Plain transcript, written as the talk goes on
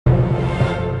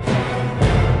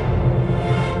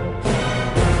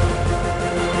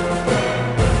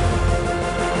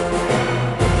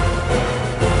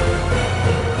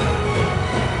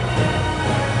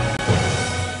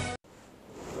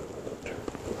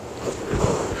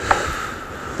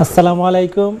আসসালামু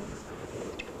আলাইকুম।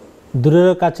 দূরের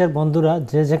কাছের বন্ধুরা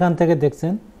যে যেখান থেকে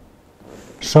দেখছেন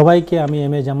সবাইকে আমি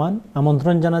এম এ জামান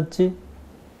আমন্ত্রণ জানাচ্ছি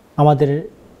আমাদের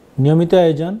নিয়মিত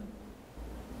আয়োজন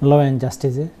law and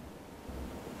জাস্টিসে।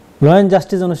 Law and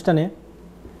justice অনুষ্ঠানে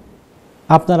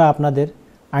আপনারা আপনাদের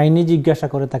আইনি জিজ্ঞাসা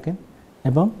করে থাকেন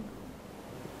এবং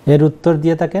এর উত্তর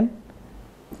দিয়ে থাকেন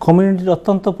কমিউনিটির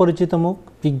অত্যন্ত পরিচিত মুখ,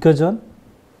 বিজ্ঞজন,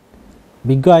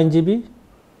 বিজ্ঞ আইনজীবী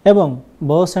এবং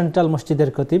বড় সেন্ট্রাল মসজিদের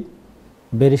খতিব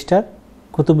ব্যারিস্টার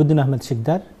কুতুবুদ্দিন আহমেদ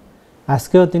শিকদার।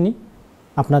 আজকেও তিনি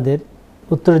আপনাদের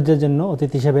উত্তরের জন্য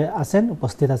অতিথি হিসেবে আছেন,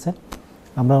 উপস্থিত আছেন।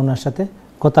 আমরা ওনার সাথে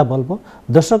কথা বলবো।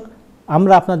 দর্শক,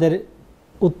 আমরা আপনাদের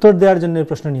উত্তর দেওয়ার জন্য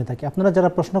প্রশ্ন নিয়ে থাকি। আপনারা যারা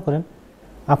প্রশ্ন করেন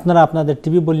আপনারা আপনাদের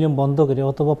টিভি ভলিউম বন্ধ করে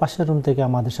অথবা পাশের রুম থেকে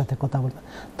আমাদের সাথে কথা বলবেন,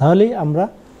 তাহলেই আমরা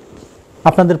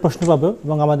আপনাদের প্রশ্ন পাবো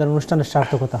এবং আমাদের অনুষ্ঠানের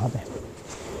সার্থকতা হবে।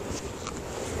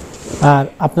 আর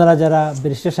আপনারা যারা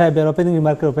ব্যারিস্টার সাহেবের ওপেনিং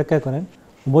রিমার্কের অপেক্ষা করেন,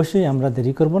 অবশ্যই আমরা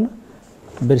দেরি করব না,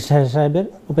 ব্যারিস্টার সাহেবের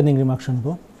ওপেনিং রিমার্ক শুনব।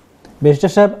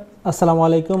 ব্যারিস্টার সাহেব, আসসালামু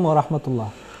আলাইকুম ওয়া রাহমাতুল্লাহ।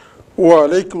 ওয়া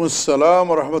আলাইকুম আসসালাম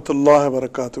ওয়া রাহমাতুল্লাহি ওয়া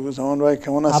বারাকাতুহু। জামান ভাই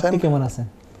কেমন আছেন? আপনি কেমন আছেন?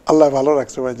 আল্লাহ ভালো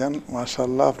রাখছে ভাইজান,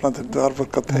 মাশাআল্লাহ, আপনাদের দোয়ার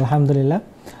বরকতে আলহামদুলিল্লাহ।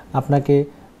 আপনাকে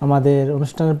আমাদের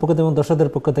অনুষ্ঠানের পক্ষ থেকে এবং দর্শকদের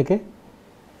পক্ষ থেকে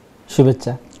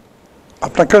শুভেচ্ছা।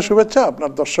 আপনাকেও শুভেচ্ছা,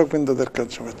 আপনার দর্শকবৃন্দদেরকে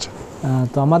শুভেচ্ছা।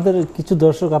 তো আমাদের কিছু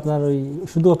দর্শক আপনার ওই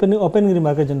শুধু ওপেনিং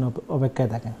রিমার্কের জন্য অপেক্ষায়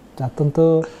থাকেন, অত্যন্ত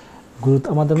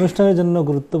আমাদের অনুষ্ঠানের জন্য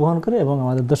গুরুত্ব বহন করে এবং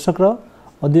আমাদের দর্শকরাও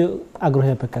অধিক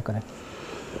আগ্রহে অপেক্ষা করেন।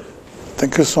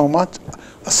 Thank you so much.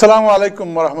 আসসালামু আলাইকুম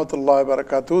ওয়া রাহমাতুল্লাহি ওয়া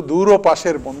বারাকাতুহু। দূর ও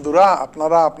পাশের বন্ধুরা,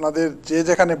 আপনারা আপনাদের যে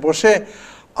যেখানে বসে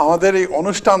আমাদের এই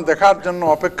অনুষ্ঠান দেখার জন্য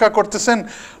অপেক্ষা করতেছেন,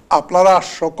 আপনারা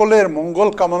সকলের মঙ্গল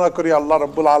কামনা করি আল্লাহ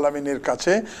রাব্বুল আলামিনের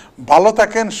কাছে। ভালো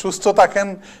থাকেন, সুস্থ থাকেন,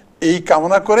 এই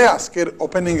কামনা করে আজকের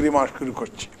ওপেনিং রিমার্ক শুরু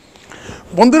করছি।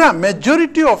 বন্ধুরা,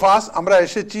 মেজরিটি অফ আস আমরা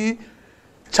এসেছি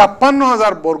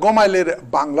 56,000 বর্গমাইলের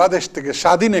বাংলাদেশ থেকে,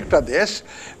 স্বাধীন একটা দেশ,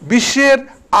 বিশ্বের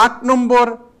 8 নম্বর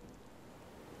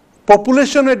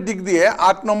পপুলেশনের দিক দিয়ে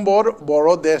 8 নম্বর বড়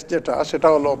দেশ যেটা, সেটা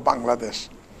হলো বাংলাদেশ।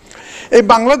 এই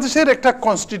বাংলাদেশের একটা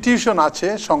কনস্টিটিউশন আছে,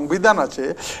 সংবিধান আছে।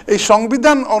 এই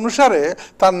সংবিধান অনুসারে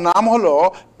তার নাম হলো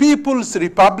পিপুলস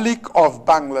রিপাবলিক অফ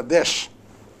বাংলাদেশ।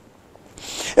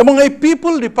 এবং এই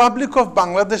পিপল রিপাবলিক অফ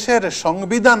বাংলাদেশের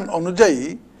সংবিধান অনুযায়ী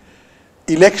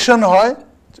ইলেকশন হয়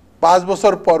 5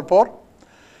 বছর পর পর।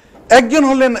 একজন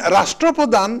হলেন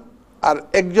রাষ্ট্রপ্রধান আর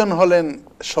একজন হলেন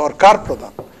সরকার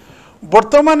প্রধান।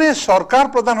 বর্তমানে সরকার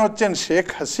প্রধান হচ্ছেন শেখ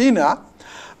হাসিনা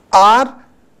আর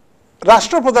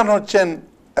রাষ্ট্রপ্রধান হচ্ছেন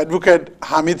অ্যাডভোকেট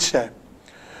হামিদ সাহেব।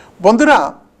 বন্ধুরা,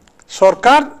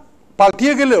 সরকার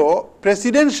পাল্টিয়ে গেলেও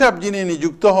প্রেসিডেন্ট সাহেব যিনি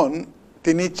নিযুক্ত হন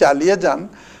তিনি চালিয়ে যান।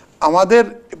 আমাদের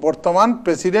বর্তমান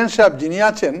প্রেসিডেন্ট সাহেব যিনি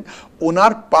আছেন,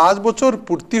 ওনার 5 বছর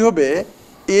পূর্তি হবে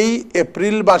এই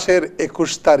এপ্রিল মাসের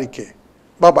 21 তারিখে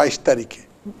বা 22 তারিখে।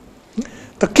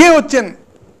 তো কে হচ্ছেন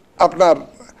আপনার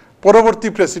পরবর্তী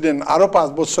প্রেসিডেন্ট আরও 5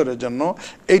 বছরের জন্য,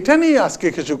 এইটা নিয়ে আজকে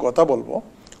কিছু কথা বলবো।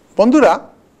 বন্ধুরা,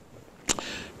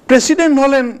 প্রেসিডেন্ট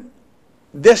হলেন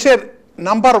দেশের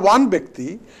নাম্বার 1 ব্যক্তি।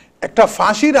 একটা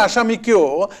ফাঁসির আসামিকেও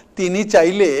তিনি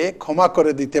চাইলে ক্ষমা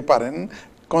করে দিতে পারেন,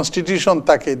 কনস্টিটিউশন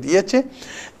তাকে দিয়েছে।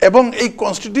 এবং এই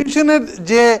কনস্টিটিউশনের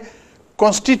যে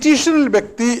কনস্টিটিউশনাল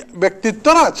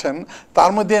ব্যক্তিত্বরা আছেন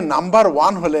তার মধ্যে নাম্বার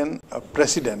 1 হলেন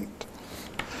প্রেসিডেন্ট।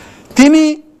 তিনি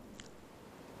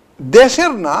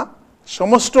দেশের না,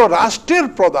 সমস্ত রাষ্ট্রের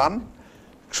প্রধান,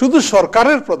 শুধু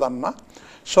সরকারের প্রধান না।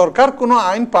 সরকার কোনো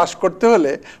আইন পাশ করতে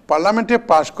হলে পার্লামেন্টে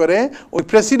পাশ করে ওই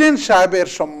প্রেসিডেন্ট সাহেবের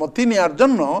সম্মতি নেওয়ার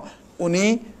জন্য উনি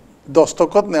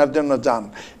দস্তখত নেওয়ার জন্য যান।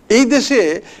 এই দেশে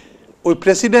ওই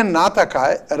প্রেসিডেন্ট না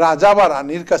থাকায় রাজা বা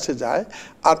রানীর কাছে যায়,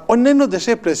 আর অন্যান্য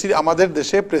দেশে আমাদের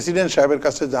দেশে প্রেসিডেন্ট সাহেবের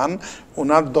কাছে যান,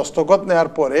 ওনার দস্তখত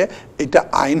নেওয়ার পরে এটা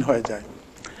আইন হয়ে যায়।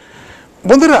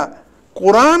 বন্ধুরা,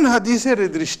 কোরআন হাদিসের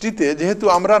দৃষ্টিতে যেহেতু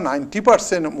আমরা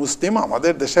 90% মুসলিম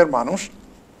আমাদের দেশের মানুষ,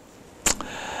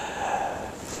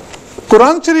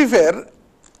 কোরআন শরীফের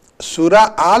সূরা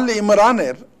আল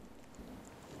ইমরানের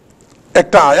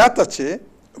একটা আয়াত আছে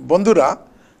বন্ধুরা,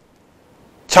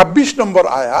 26 নম্বর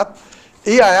আয়াত।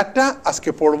 এই আয়াতটা আজকে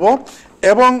পড়ব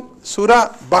এবং সূরা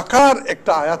বাকারার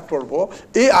একটা আয়াত পড়ব।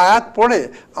 এই আয়াত পড়ে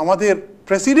আমাদের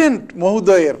প্রেসিডেন্ট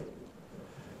মহোদয়ের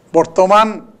বর্তমান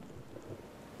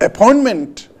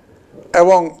অ্যাপয়েন্টমেন্ট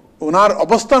এবং ওনার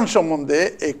অবস্থান সম্বন্ধে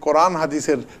এই কোরআন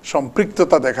হাদিসের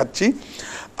সম্পৃক্ততা দেখাচ্ছি।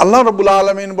 আল্লাহ রাব্বুল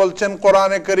আলামিন বলছেন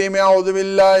কোরআনে কারীমে, আউযু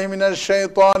বিল্লাহি মিনাশ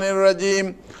শাইতানির রাজীম,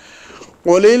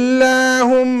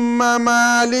 কুলিল্লাহুম্মা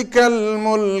মালিকাল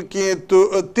মুলকি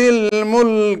তু'তিল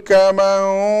মুলকা মান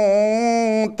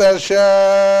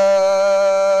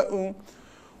তাশাউ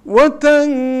ওয়া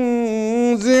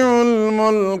তানজিউল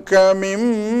মুলকা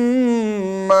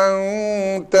মিম্মান من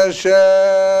تشاء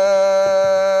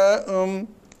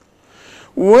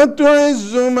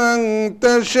وتعز من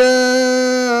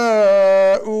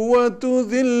تشاء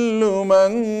وتذل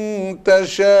من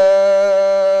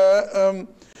تشاء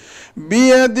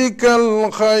بيدك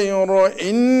الخير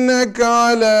إنك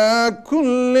على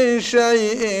كل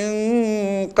شيء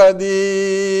قدير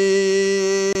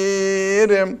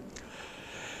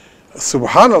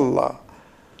سبحان الله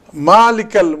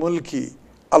মালিক আল মুলকি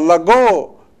আল্লাহ গো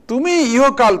তুমি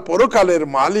ইহকাল পরকালের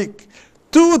মালিক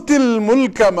তুতিল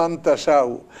মুলকা মান তাশাউ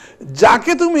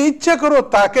যাকে তুমি ইচ্ছা করো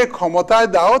তাকে ক্ষমতায়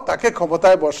দাও তাকে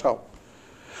ক্ষমতায় বসাও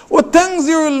ও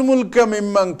তানজিউল মুলকা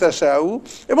মিম্মান তাশাউ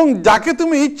এবং যাকে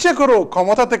তুমি ইচ্ছা করো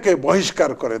ক্ষমতা থেকে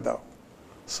বহিষ্কার করে দাও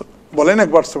বলেন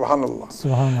একবার সুবহানাল্লাহ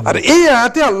আর এই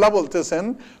আয়াতে আল্লাহ বলতেছেন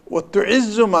ও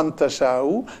তুইজ্জু মান তাশাউ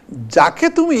যাকে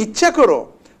তুমি ইচ্ছা করো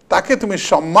তাকে তুমি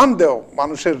সম্মান দাও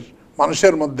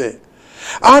মানুষের মধ্যে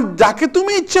আর যাকে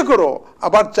তুমি ইচ্ছা করো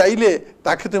আবার চাইলে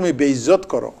তাকে তুমি বেইজ্জত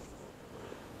করো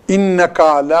ইন্নাকা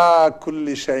আলা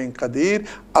কুল্লি শাইইন কাদির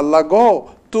আল্লাহ গো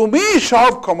তুমি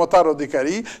সব ক্ষমতার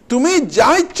অধিকারী তুমি যা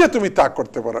ইচ্ছা তুমি তা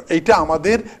করতে পারো এইটা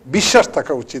আমাদের বিশ্বাস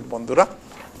থাকা উচিত বন্ধুরা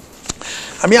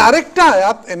আমি আরেকটা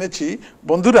আয়াত এনেছি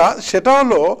বন্ধুরা সেটা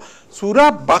হলো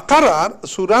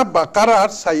সূরা বাকারার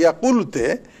সাইয়াকুলতে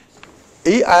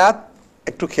এই আয়াত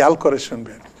একটু খেয়াল করে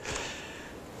শুনবেন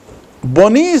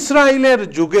বনি ইসরাইলের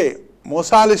যুগে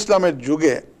মুসা আলাইহিস সালামের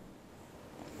যুগে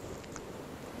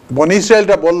বনি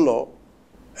ইসরাইলরা বলল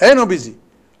হে নবীজি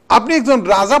আপনি একজন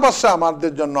রাজা বাদশাহ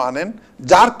আমাদের জন্য আনেন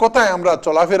যার কথায় আমরা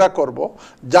চলাফেরা করব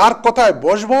যার কথায়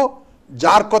বসবো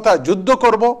যার কথায় যুদ্ধ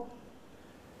করব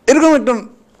এরকম একজন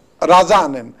রাজা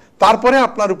আনেন তারপরে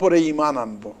আপনার উপরে ঈমান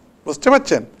আনবো বুঝতে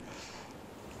পারছেন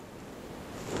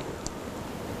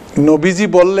নবীজি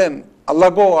বললেন আল্লাহ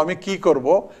গো আমি কি করব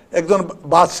একজন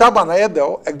বাদশাহ বানাইয়ে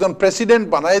দাও একজন প্রেসিডেন্ট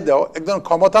বানাইয়ে দাও একজন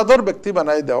ক্ষমতাধর ব্যক্তি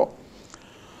বানাইয়ে দাও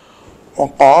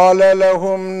وقال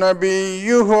لهم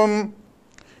نبيهم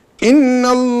إن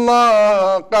الله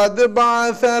قد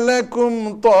بعث لكم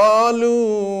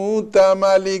طالوت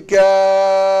ملكا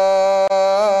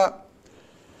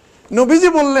নবীজি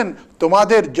বললেন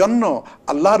তোমাদের জন্য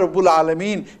আল্লাহ রাব্বুল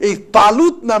আলামিন এই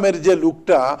তালুত নামের যে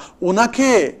লোকটা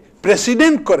উনাকে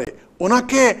প্রেসিডেন্ট করে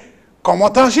উনাকে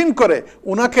ক্ষমতাসীন করে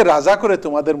উনাকে রাজা করে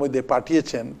তোমাদের মধ্যে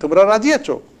পাঠিয়েছেন তোমরা রাজি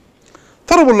আছো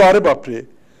তারা বলল আরে বাপরে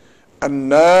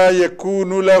আন্না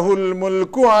ইয়াকুনু লাহুল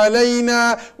মুলকু আলাইনা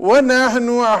ওয়া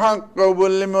নাহনু আহাক্কু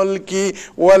বিল মুলকি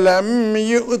ওয়া লাম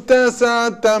ইউতা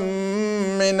সাতাম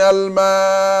মিনাল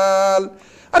মাল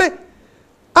আরে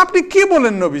আপনি কি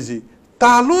বলেন নবীজি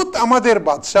তালুত আমাদের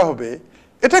বাদশা হবে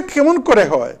এটা কেমন করে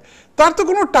হয় তার তো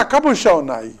কোনো টাকা পয়সাও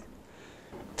নাই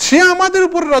সে আমাদের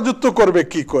উপর রাজত্ব করবে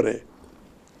কি করে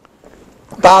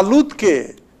তালুতকে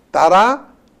তারা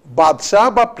বাদশা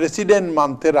বা প্রেসিডেন্ট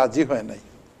মানতে রাজি হয় নাই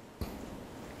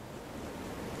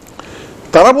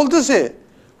তারা বলতেছে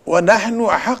ওয়া নাহনু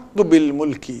আহাক্কু বিল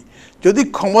মুলকি যদি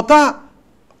ক্ষমতা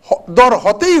দর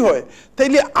হতেই হয়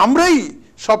তাইলে আমরাই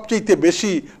সবচেয়ে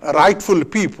বেশি রাইটফুল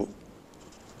পিপল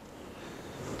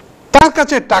তার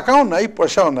কাছে টাকাও নাই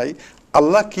পয়সাও নাই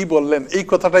আল্লাহ কি বললেন এই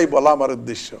কথাটাই বলা আমার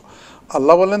উদ্দেশ্য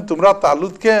আল্লাহ বললেন তোমরা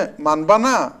তালুতকে মানবা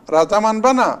না রাজা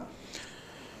মানবা না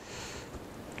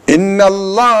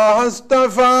ইন্নাল্লাহ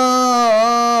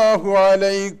আস্তাফাহু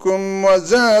আলাইকুম ওয়া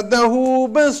যাদাহু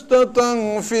বাসতাতান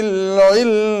ফিল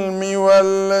ইলমি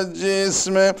ওয়াল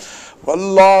জিসমি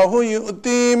ওয়াল্লাহু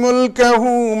ইউতি মুলকাহু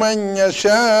মান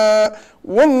ইয়াশা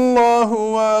ওয়াল্লাহু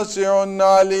ওয়াসিউন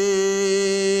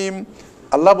আলিম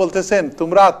আল্লাহ বলতেছেন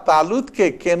তোমরা তালুতকে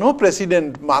কেন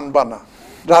প্রেসিডেন্ট মানবা না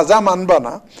রাজা মানবা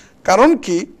না কারণ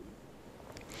কি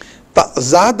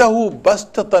জাদাহু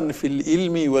বাসতাতান ফিল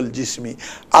ইলমি ওয়াল জিসমি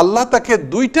আল্লাহ তাকে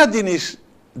দুইটা জিনিস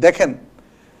দেখেন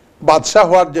বাদশা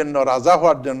হওয়ার জন্য রাজা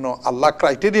হওয়ার জন্য আল্লাহ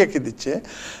ক্রাইটেরিয়া কি দিচ্ছে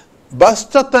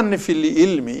বাসতাতান ফিল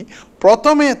ইলমি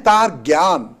প্রথমে তার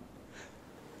জ্ঞান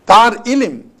তার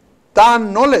ইলম তার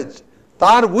নলেজ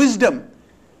তার উইজডম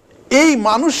এই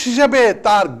মানুষ হিসাবে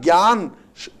তার জ্ঞান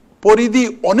পরিধি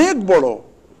অনেক বড়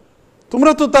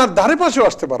তোমরা তো তার ধারে পাশেও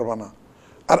আসতে পারবা না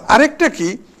আর আরেকটা কি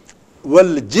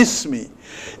ওয়াল জিসমি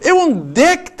এবং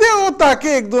দেখতেও তাকে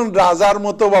একজন রাজার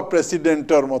মতো বা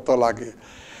প্রেসিডেন্টের মতো লাগে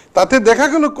তাতে দেখা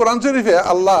গেল কোরআন শরীফে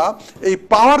আল্লাহ এই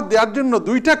পাওয়ার দেওয়ার জন্য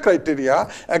দুইটা ক্রাইটেরিয়া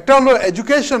একটা হলো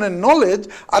এডুকেশন এন্ড নলেজ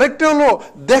আরেকটা হলো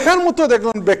দেখার মতো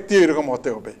একজন ব্যক্তি এরকম হতে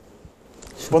হবে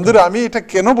বন্ধুরা আমি এটা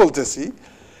কেন বলতেছি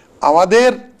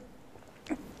আমাদের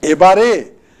এবারে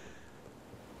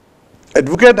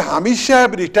অ্যাডভোকেট হামিদ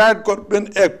সাহেব রিটায়ার্ড করবেন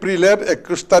এপ্রিলের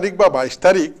 21 তারিখ বা 22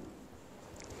 তারিখ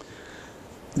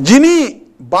যিনি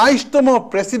 22তম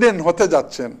প্রেসিডেন্ট হতে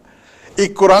যাচ্ছেন এই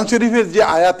কোরআন শরীফের যে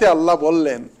আয়াতে আল্লাহ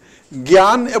বললেন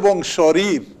জ্ঞান এবং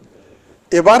শরীর,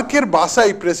 এবারকের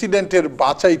বাছাই, প্রেসিডেন্টের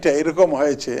বাছাইটা এরকম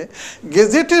হয়েছে,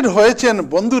 গেজেটেড হয়েছেন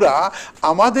বন্ধুরা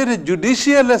আমাদের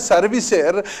জুডিশিয়াল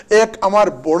সার্ভিসের এক আমার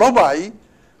বড় ভাই,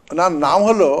 ওনার নাম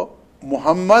হলো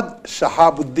মোহাম্মদ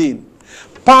শাহাবুদ্দিন,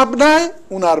 পাবনায়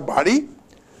উনার বাড়ি।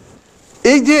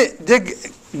 এই যে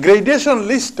গ্রেডেশন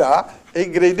লিস্টটা, এই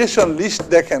গ্রেডেশন লিস্ট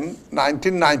দেখেন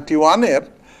 1991-এর।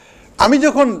 আমি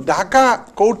যখন ঢাকা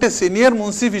কোর্টে সিনিয়র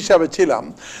মুন্সিফ হিসাবে ছিলাম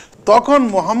তখন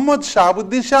মোহাম্মদ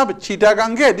শাহাবুদ্দিন সাহেব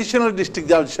চিটাগাঙ্গে এডিশনাল ডিস্ট্রিক্ট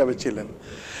জাজ হিসাবে ছিলেন।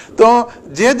 তো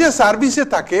যে যে সার্ভিসে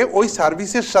থাকে ওই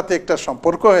সার্ভিসের সাথে একটা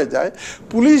সম্পর্ক হয়ে যায়।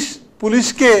 পুলিশ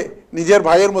পুলিশকে নিজের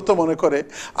ভাইয়ের মতো মনে করে,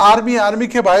 আর্মি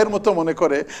আর্মিকে ভাইয়ের মতো মনে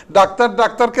করে, ডাক্তার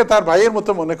ডাক্তারকে তার ভাইয়ের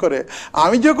মতো মনে করে।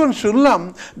 আমি যখন শুনলাম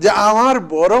যে আমার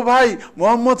বড় ভাই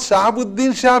মোহাম্মদ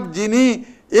শাহাবুদ্দিন সাহেব, যিনি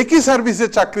একই সার্ভিসে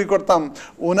চাকরি করতাম,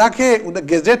 ওনাকে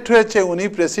গেজেট হয়েছে, উনি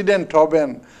প্রেসিডেন্ট হবেন,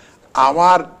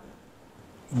 আমার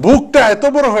বুকটা এত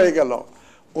বড় হয়ে গেল।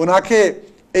 ওনাকে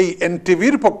এই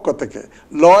এনটিভির পক্ষ থেকে,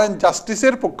 ল অ্যান্ড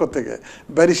জাস্টিসের পক্ষ থেকে,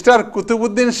 ব্যারিস্টার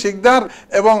কুতুবুদ্দিন শিকদার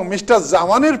এবং মিস্টার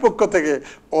জামানের পক্ষ থেকে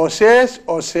অশেষ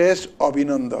অশেষ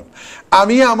অভিনন্দন।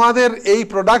 আমি আমাদের এই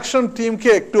প্রোডাকশন টিমকে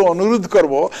একটু অনুরোধ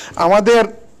করব আমাদের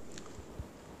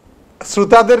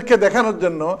শ্রোতাদেরকে দেখানোর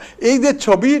জন্য। এই যে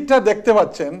ছবিটা দেখতে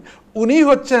পাচ্ছেন, উনি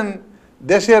হচ্ছেন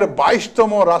দেশের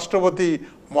 22তম রাষ্ট্রপতি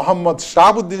মোহাম্মদ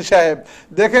শাহাবুদ্দিন সাহেব।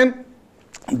 দেখেন,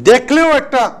 দেখলেও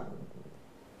একটা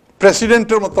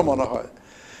প্রেসিডেন্টের মতো মনে হয়।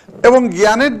 এবং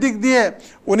জ্ঞানের দিক দিয়ে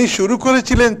উনি শুরু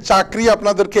করেছিলেন চাকরি,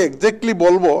 আপনাদেরকে এক্স্যাক্টলি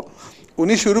বলবো,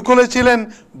 উনি শুরু করেছিলেন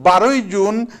 12ই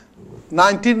জুন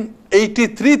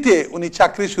 1983-তে উনি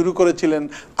চাকরি শুরু করেছিলেন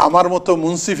আমার মতো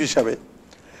মুন্সিফ হিসাবে।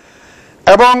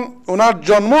 এবং ওনার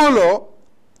জন্ম হলো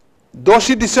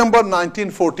 10ই ডিসেম্বর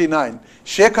 1949,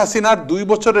 শেখ হাসিনার 2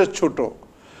 বছরের ছোট,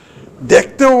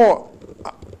 দেখতেও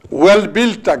ওয়েল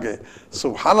বিল্ট আগে।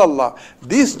 সুবহানাল্লাহ,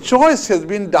 this choice has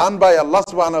been done by আল্লাহ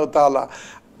সুবহানাহু ওয়া তাআলা।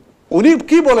 উনি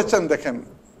কি বলেছেন দেখেন,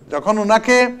 যখন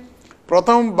ওনাকে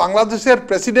প্রথম বাংলাদেশের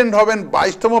প্রেসিডেন্ট হবেন,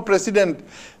 22তম প্রেসিডেন্ট,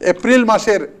 এপ্রিল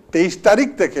মাসের 23 তারিখ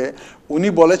থেকে উনি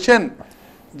বলেছেন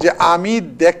যে আমি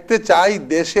দেখতে চাই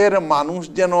দেশের মানুষ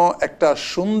যেন একটা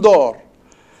সুন্দর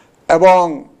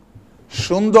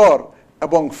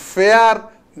এবং ফেয়ার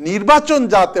নির্বাচন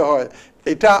যাতে হয়,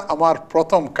 এটা আমার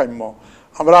প্রথম কাম্য।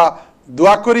 আমরা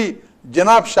দোয়া করি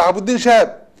জনাব শাহাবুদ্দিন সাহেব,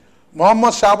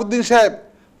 মোহাম্মদ শাহাবুদ্দিন সাহেব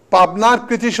পাবনার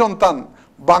কৃতি সন্তান,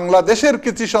 বাংলাদেশের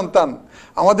কৃতি সন্তান,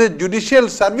 আমাদের জুডিশিয়াল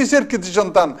সার্ভিসের কৃতি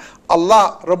সন্তান। আল্লাহ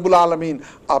রব্বুল আলমিন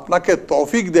আপনাকে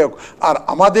তৌফিক দেওক। আর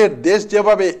আমাদের দেশ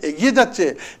যেভাবে এগিয়ে যাচ্ছে,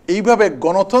 এইভাবে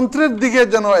গণতন্ত্রের দিকে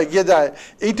যেন এগিয়ে যায়,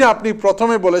 এইটা আপনি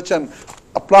প্রথমে বলেছেন।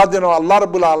 আপনার যেন আল্লাহ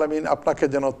রব্বুল আলমিন আপনাকে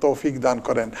যেন তৌফিক দান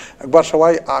করেন। একবার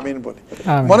সবাই আমিন বলি।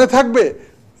 মনে থাকবে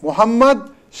মোহাম্মদ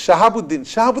শাহাবুদ্দিন,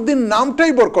 শাহাবুদ্দিন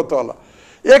নামটাই বরকতওয়ালা।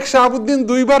 এক শাহাবুদ্দিন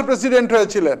 2 বার প্রেসিডেন্ট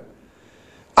হয়েছিলেন।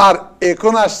 আর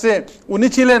এখন আসছে, উনি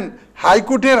ছিলেন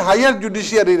হাইকোর্টের হাইয়ার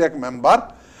জুডিশিয়ারির এক মেম্বার।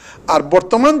 আর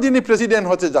বর্তমান যিনি প্রেসিডেন্ট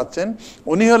হতে যাচ্ছেন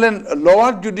উনি হলেন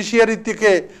লোয়ার জুডিশিয়ারি থেকে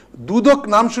দুদক,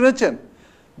 নাম শুনেছেন?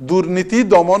 দুর্নীতি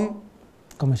দমন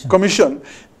কমিশন।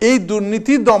 এই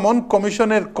দুর্নীতি দমন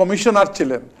কমিশনের কমিশনার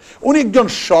ছিলেন উনি। একজন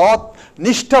সৎ,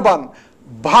 নিষ্ঠাবান,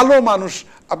 ভালো মানুষ।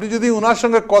 আপনি যদি ওনার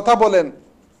সঙ্গে কথা বলেন,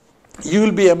 ইউ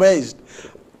উইল বি অ্যামেজড।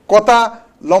 কথা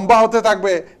লম্বা হতে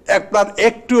থাকবে, আপনার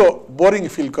একটুও বোরিং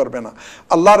ফিল করবে না।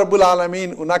 আল্লাহ রব্বুল আলমিন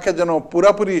উনাকে যেন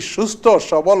পুরাপুরি সুস্থ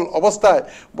সবল অবস্থায়,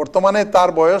 বর্তমানে তার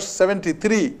বয়স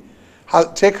 73,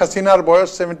 শেখ হাসিনার বয়স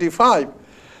 75,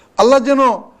 আল্লাহ যেন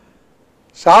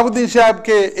শাহাবুদ্দিন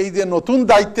সাহেবকে এই যে নতুন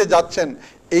দায়িত্বে যাচ্ছেন,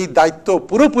 এই দায়িত্ব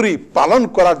পুরোপুরি পালন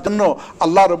করার জন্য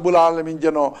আল্লাহ রব্বুল আলমিন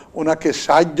যেন ওনাকে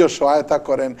সাহায্য সহায়তা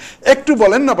করেন। একটু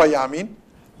বলেন না ভাই আমিন।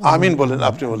 আমিন বলেন,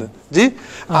 আপনি বলেন। জি,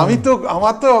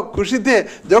 আমার তো খুশিতে,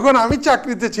 যখন আমি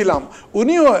চাকরিতে ছিলাম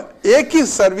উনিও একই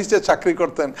সার্ভিসে চাকরি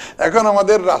করতেন, এখন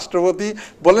আমাদের রাষ্ট্রপতি।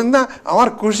 বলেন না, আমার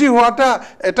খুশি হওয়াটা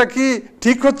এটা কি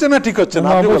ঠিক হচ্ছে না ঠিক হচ্ছে না?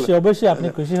 অবশ্যই অবশ্যই আপনি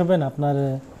খুশি হবেন। আপনার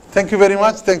thank you very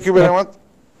much, thank you very much.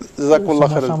 জাযাকুল্লাহ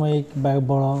খাইর। সাময়িক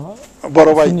বড়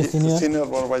ভাই, সিনিয়র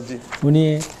বড় ভাই, জি, উনি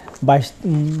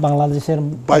বাংলাদেশের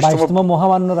 22তম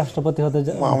মহামান্য রাষ্ট্রপতি হতে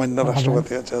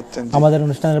যাচ্ছেন। আমাদের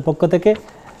অনুষ্ঠানের পক্ষ থেকে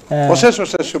অশেষ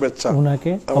অশেষ শুভেচ্ছা,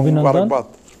 ওনাকে অভিনন্দন,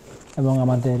 এবং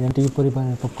আমাদের এনটিভি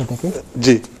পরিবারের পক্ষ থেকে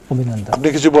জি অভিনন্দন। আপনি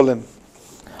কিছু বলেন?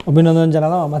 অভিনন্দন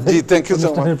জানালাম আমাদের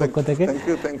অনুষ্ঠানের পক্ষ থেকে।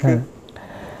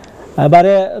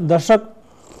 এবারে দর্শক,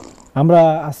 আমরা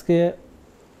আজকে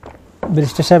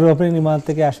ব্যারিস্টার সাহেবের ওপেনিং রিমার্ক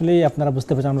থেকে আসলেই আপনারা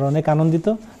বুঝতে পারছেন আমরা অনেক আনন্দিত।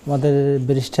 আমাদের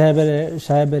ব্যারিস্টার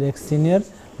সাহেবের এক সিনিয়র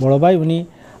বড় ভাই, উনি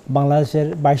বাংলাদেশের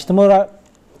 22তম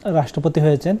রাষ্ট্রপতি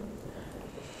হয়েছেন।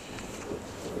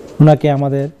 ওনাকে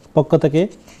আমাদের পক্ষ থেকে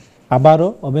আবারও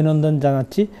অভিনন্দন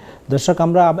জানাচ্ছি। দর্শক,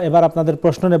 আমরা এবার আপনাদের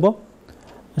প্রশ্ন নেব,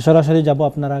 সরাসরি যাব।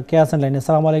 আপনারা কে আছেন লাইনে?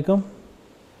 আসসালামু আলাইকুম।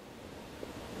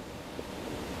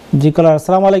 জি কলার,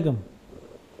 আসসালামু আলাইকুম।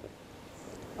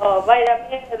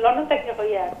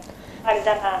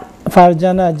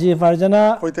 ফারজানা, জি ফারজানা,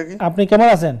 আপনি কেমন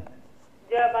আছেন?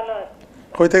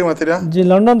 জি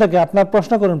লন্ডন থেকে। আপনার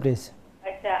প্রশ্ন করুন প্লিজ।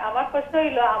 আচ্ছা, আমার প্রশ্ন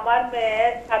হইলো, আমার মেয়ে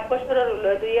 7 বছরের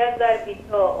হলো, 2020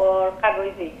 ওর কাগজ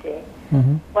হয়েছে।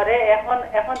 পরে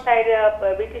এখন তাই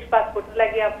ব্রিটিশ পাসপোর্ট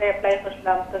লাগিয়ে আমরা অ্যাপ্লাই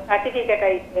করলাম, তো সার্টিফিকেট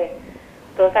আইছে।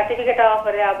 তো সার্টিফিকেট হওয়ার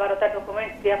পরে আবার ওটা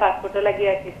ডকুমেন্ট দিয়ে পাসপোর্ট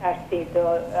লাগিয়ে আসি ছাড়ছি। তো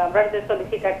আমরা যে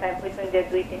সলিসিটার টাইম হয়েছেন যে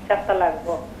 2-3 সপ্তাহ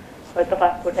লাগবো, হয়তো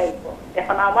পাসপোর্ট আইব।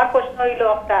 এখন আমার প্রশ্ন হইলো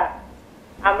একটা,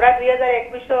 আমরা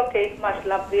 2021 কেস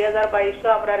মাসলাম, 2022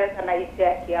 আমরা জানাইছে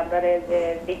আর কি, আমরা যে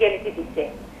লিগ্যালিটি দিচ্ছে।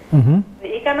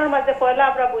 এখানের মাঝে পয়লা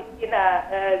আমরা বুঝছি না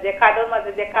যে কার্ডের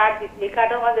মাঝে যে কার্ড দিচ্ছে, এই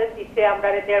কার্ডের মাঝে দিচ্ছে আমরা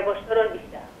 1.5 বছরের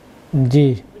ভিসা। জি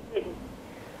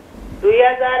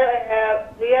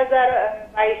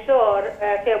 2022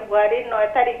 ফেব্রুয়ারির 9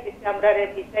 তারিখ দিচ্ছে আমরা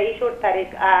ভিসা ইস্যুর তারিখ,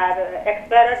 আর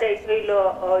এক্সপায়ার ডেট হইল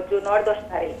জুনের 10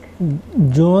 তারিখ।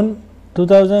 জুন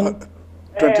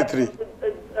 2023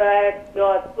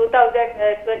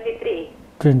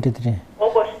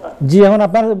 জি। এখন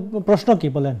আপনার প্রশ্ন কি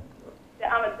বলেন?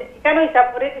 কেন হিসাব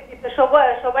করে দিচ্ছি তো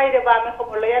সবাই রে, বা আমি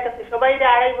খবর লইয়া যাচ্ছি, সবাই রে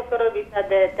 2.5 বছরের ভিসা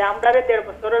দেয়, আমরা 1.5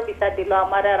 বছরের ভিসা দিল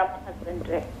আমার আর আমার হাজবেন্ড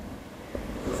রে।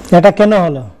 এটা কেন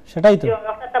হলো সেটাই তো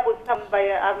কথা বুঝতাম ভাই,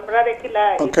 আমরা দেখিলা।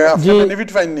 ওকে, আপনি বেনিফিট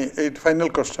পাইনি? এই ফাইনাল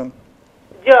কোশ্চেন।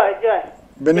 জয় জয়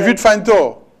বেনিফিট পাইন তো?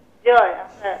 জয়।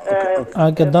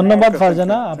 ওকে, ধন্যবাদ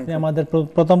ফারজানা, আপনি আমাদের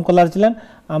প্রথম কলার ছিলেন।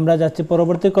 আমরা যাচ্ছি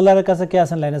পরবর্তী কলারের কাছে। কে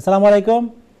আছেন লাইনে? আসসালামু আলাইকুম।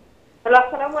 হ্যালো,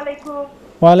 আসসালামু আলাইকুম।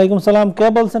 ওয়া আলাইকুম সালাম। কে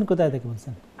বলছেন, কোথায় থেকে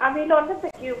বলছেন? আমি লন্ডন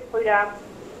থেকে কইরাম।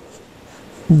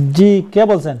 জি, কে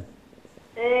বলছেন?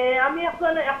 আমি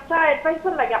আপনার একটা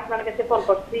অ্যাডভাইসর লাগে আপনার কাছে ফোন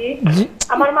করছি।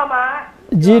 আমার মামা।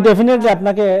 জি ডেফিনেটলি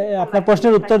আপনাকে আপনার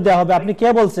প্রশ্নের উত্তর দেওয়া হবে। আপনি কে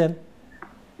বলছেন?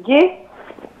 জি,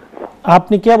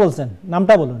 আপনি কে বলছেন?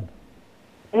 নামটা বলুন।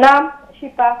 নাম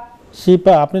শিপা।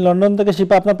 শিপা, আপনি লন্ডন থেকে।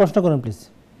 শিপা, আপনার প্রশ্ন করুন প্লিজ।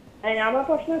 আমার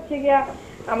প্রশ্ন হচ্ছে গিয়া,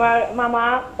 আমার মামা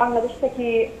বাংলাদেশ থেকে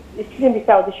স্টুডেন্ট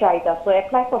ভিসা উদ্দেশ্যে আইতা, তো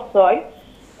অ্যাপ্লাই করছে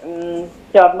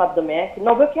জব মাধ্যমে।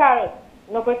 নবো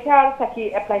কেয়ার থেকে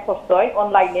অ্যাপ্লাই করছে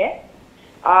অনলাইনে,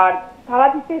 আর তারা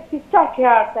দিতে সিস্টার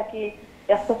কেয়ার থেকে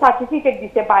একটা সার্টিফিকেট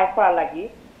দিতে বাই করা লাগি।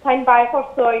 ফাইন বাই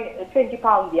করছে 20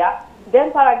 পাউন্ড দিয়া। দেন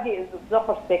তারা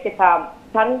করছে কেতাম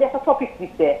তার একটা টপিক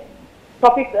দিতে,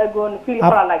 টপিক গুণ ফিল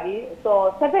করা লাগি। তো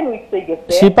 7 উইকস হয়ে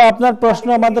গেছে। শিপা, আপনার প্রশ্ন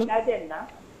আমাদের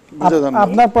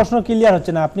আপনার প্রশ্ন ক্লিয়ার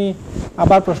হচ্ছে না, আপনি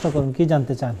আবার প্রশ্ন করুন। কি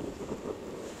জানতে চান?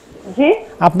 জি,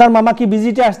 আপনার মামা কি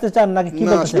ভিজিটে আসতে চান নাকি কি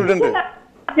বলছেন? স্টুডেন্ট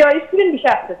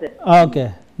ভিসা আসতেছে। ওকে,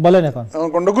 বলেন। এখন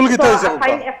গন্ডগোল কি হইছে?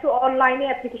 ফাইন একটু অনলাইনে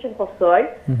অ্যাপ্লিকেশন করতে হয়,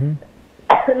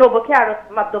 নবকে আর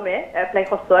মাধ্যমে অ্যাপ্লাই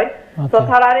করতে হয়। তো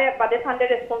তারারে বাদে ফান্ডে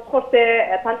রেসপন্স করতে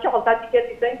ফান্ড সকলটা দিকে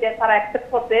দিতেন, যে তারা অ্যাকসেপ্ট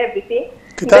করতে এভরিথিং।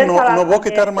 কিতা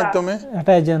নবকেতার মাধ্যমে?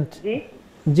 এটা এজেন্ট। জি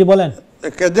জি বলেন।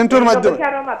 এজেন্টের মাধ্যমে?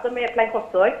 নবকেতার মাধ্যমে অ্যাপ্লাই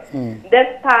করতে হয়। দেন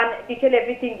ফান্ড ডিটেইল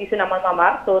এভরিথিং দিছেন আমার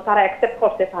মামার, তো তারা অ্যাকসেপ্ট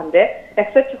করতে ফান্ডে।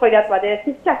 অ্যাকসেপ্ট কইরাত বাদে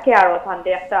সিস্টার কেয়ার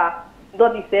ফান্ডে একটা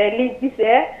দিছে, লিংক দিছে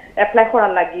অ্যাপ্লাই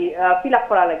করার লাগি, ফিল আপ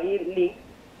করার লাগি লিংক।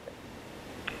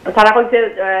 তারা কইছে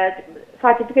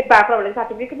সার্টিফিকেট পাওয়ার পরে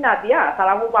সার্টিফিকেট না দিয়া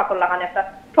তারা বাকর লাগানে একটা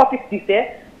টপিক দিছে।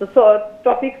 তো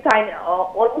টপিক সাইন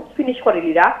অলমোস্ট ফিনিশ করে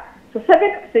লিরা। তো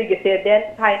 7 উইকস হয়ে গেছে। দেন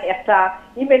সাইন একটা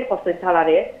ইমেল করছেন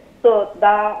তারারে, তো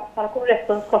তারা কোনো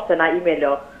রেসপন্স করছে না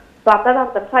ইমেলও। তো আমরা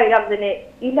জানতাম চাইলাম যে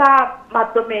ইলা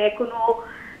মাধ্যমে কোনো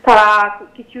তারা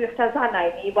কিছু একটা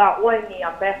জানায়নি বা ওয়নি,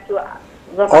 আমরা একটু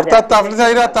অর্থাৎ আপনি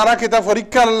চাইরা তারা কিতা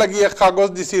পরীক্ষার লাগি এক কাগজ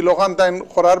দিছিল, ওখান তাই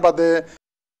করার বাদে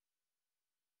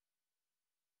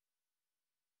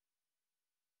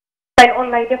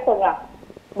অনলাইনে করা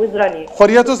বুঝরানি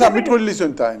করিয়া তো সাবমিট করে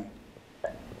লিছেন তাই?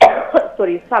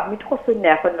 সরি, সাবমিট করছেন না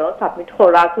এখনো, সাবমিট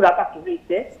করা পুরা বাকি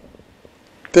হইছে।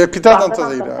 তে কিতা জানতে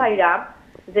চাইরা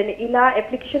যে ইলা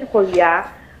অ্যাপ্লিকেশন করিয়া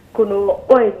কোনো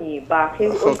ওয়নি বা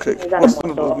কেউ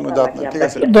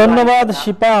ধন্যবাদ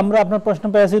শিপা, আমরা আপনার প্রশ্ন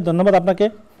পেয়েছি। ধন্যবাদ আপনাকে।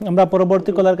 আমরা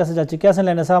পরবর্তী কলার কাছে যাচ্ছি। কে আছেন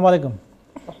লাইনে? আসসালামু আলাইকুম।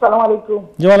 আসসালামু আলাইকুম।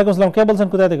 জি ওয়ালাইকুম আসসালাম। কে বলছেন,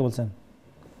 কোথায় থেকে বলছেন?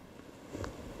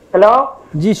 হ্যালো,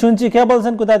 জি শুনছি। কে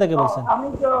বলছেন, কোথায় থেকে বলছেন? আমি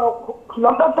তো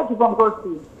লন্ডন থেকে ফোন করছি।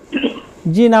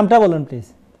 জি, নামটা বলুন প্লিজ।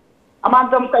 আমার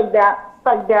নাম সাইদা।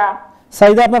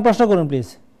 সাইদা, আপনার প্রশ্ন করুন প্লিজ।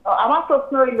 আমার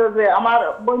প্রশ্ন হইল যে আমার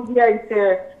বন্ধু আইছে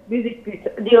ভিজিট ভিসা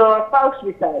দিও সাউথ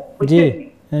ভিসা। জি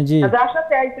জি, যার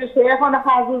সাথে আইছে সে এখন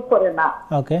হাজির করে না।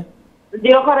 ওকে,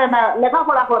 দিও করে না,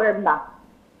 লেখাপড়া করেন না।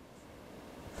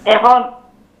 এখন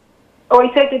ওই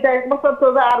সাইটে 1 বছর তো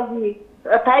আর কি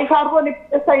তাই পারবো নি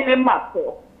চাইলে মাত্র।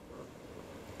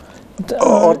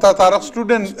 অর্থাৎ তারা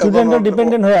স্টুডেন্ট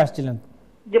ডিপেন্ডেন্ট হয়ে আসছিলেন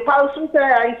যে পাউসুতে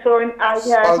আইসোন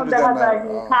আইয়া এখন দেখা যায়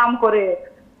কাম করে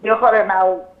যে করে না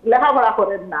লেখাপড়া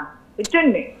করেন না বুঝছেন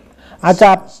নি আচ্ছা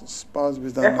স্পাউস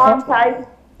ভিসা এখন চাই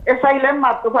এসাইলেম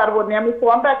মারতে পারবো না আমি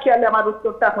ফোন রাখিয়ালে আমার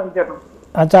উত্তরটা কোন জন্য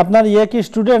আচ্ছা আপনার ইয়ে কি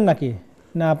স্টুডেন্ট নাকি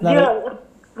না আপনার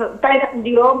তাই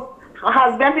জিরো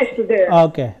হাজবেন্ড স্টুডেন্ট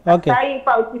ওকে ওকে তাই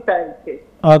পাউসুতে আইছে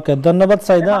ওকে ধন্যবাদ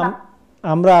সাইদা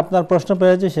আমরা আপনার প্রশ্ন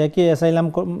পেয়েছি সে কি অ্যাসাইলাম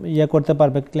ইয়ে করতে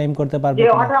পারবে ক্লেম করতে পারবে যে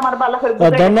ওটা আমার ভালো করে তো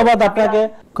ধন্যবাদ আপনাকে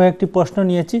কয়েকটি প্রশ্ন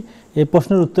নিয়েছি এই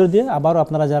প্রশ্নের উত্তর দিয়ে আবারও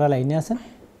আপনারা যারা লাইনে আছেন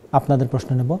আপনাদের প্রশ্ন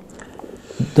নেব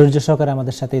ধৈর্য সহকারে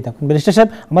আমাদের সাথেই থাকুন ব্যারিস্টার সাহেব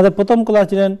আমাদের প্রথম কলার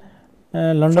ছিলেন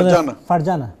লন্ডনের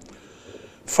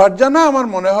ফারজানা আমার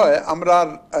মনে হয় আমরা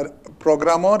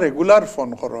প্রোগ্রামও রেগুলার ফোন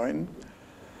করেন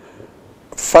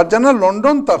ফারজানা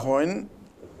লন্ডন তখন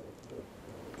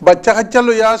বাচ্চা কাচ্চা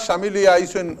লইয়া স্বামী লইয়া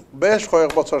আইসেন বেশ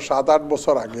কয়েক বছর 7-8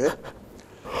 বছর আগে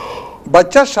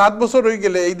বাচ্চা 7 বছর হয়ে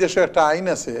গেলে এই দেশে একটা আইন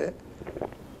আছে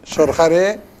সরকারে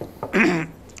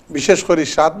বিশেষ করে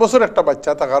 7 বছর একটা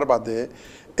বাচ্চা থাকার বাদে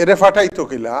এরে ফাটাইতো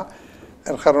কিলা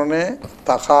এর কারণে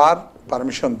থাকার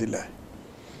পারমিশন দিলে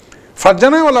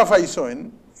ফারজানায় ওলা ফাইসেন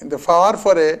কিন্তু পাওয়ার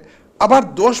পরে আবার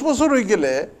 10 বছর হয়ে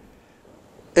গেলে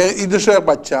এই দেশে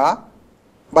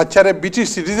বাচ্চারে ব্রিটিশ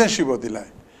সিটিজেনশিপও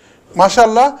দিলায়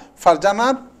মাশাআল্লাহ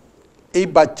ফারজানার এই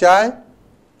বাচ্চায়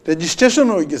রেজিস্ট্রেশন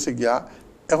হয়ে গেছে গিয়া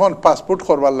এখন পাসপোর্ট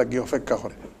করবার লাগি অপেক্ষা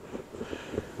করে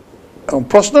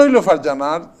প্রশ্ন হইল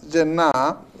ফারজানার যে না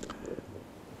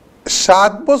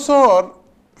 7 বছর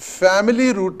ফ্যামিলি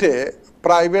রুটে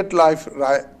প্রাইভেট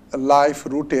লাইফ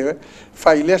রুটে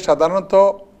ফাইলে সাধারণত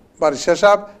বারিশা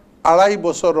সাহেব 2.5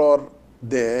 বছরের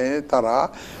দেয় তারা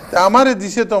আমারে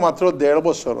দিছে তো মাত্র 1.5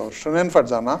 বছর শুনেন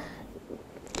ফারজানা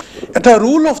এটা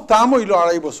রুল অফ থাম হইল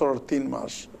 2.5 বছর 3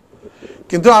 মাস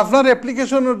কিন্তু আপনার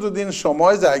অ্যাপ্লিকেশনের দুদিন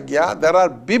সময় যায় গিয়া there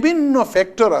are বিভিন্ন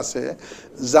ফ্যাক্টর আছে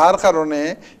যার কারণে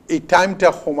এই টাইমটা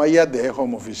কমাইয়া দেয়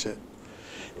হোম অফিসে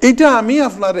এইটা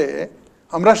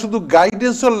আমরা শুধু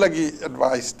গাইডেন্সের লাগি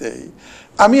অ্যাডভাইস দেই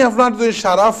আমি আপনার যদি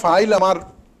সারা ফাইল আমার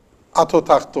আতো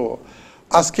থাকতো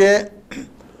আজকে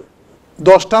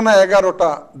 10টা না 11টা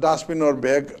ডাস্টবিনের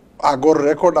ব্যাগ আগর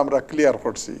রেকর্ড আমরা ক্লিয়ার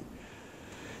করছি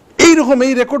এইরকম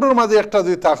এই রেকর্ডের মাঝে একটা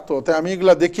যদি থাকতো তাই আমি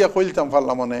এগুলা দেখিয়া কইলতাম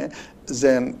পারলাম মনে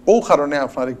যে ও কারণে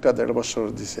আপনার একটা 1.5 বছর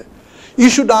দিছে you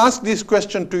should ask this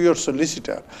question to your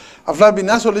solicitor আপনার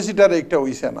বিনা সলিসিটারে একটা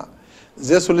হইছে না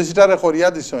যে সলিসিটারে করিয়া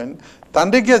দিছেন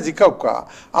তান্ডে গিয়া জিকাউকা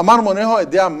আমার মনে হয়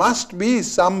there must be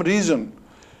some reason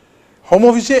home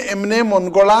অফিসে এমনি মন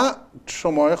গড়া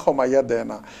সময় কমাইয়া দেয়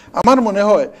না আমার মনে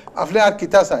হয় আপনি আর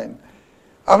কিতা চাইন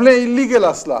আপনি ইলিগেল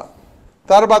আসলা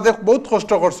তার বাদে বহুত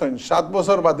কষ্ট করছেন 7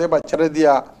 বছর বাদে বাচ্চারে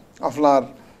দিয়া আপনার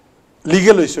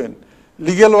লিগেল হইছেন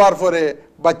লিগেল হওয়ার পরে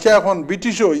বাচ্চা এখন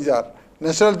ব্রিটিশও হয়ে যার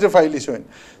ন্যাশনালিটি ফাইলিছেন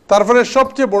তারপরে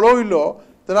সবচেয়ে বড় হইল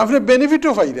আপনি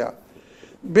বেনিফিটও পাইরা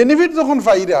বেনিফিট যখন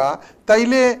পাইরা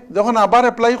তাইলে যখন আবার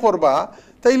অ্যাপ্লাই করবা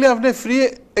তাইলে আপনি ফ্রি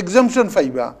এক্সামশন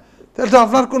পাইবা তাহলে তো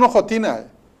আপনার কোনো ক্ষতি নাই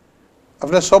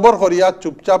আপনি সবর করিয়া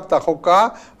চুপচাপ থাকা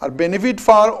আর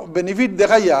বেনিফিট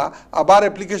দেখাইয়া আবার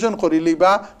অ্যাপ্লিকেশন করি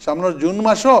লইবা সামনের জুন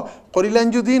মাসও করিলেন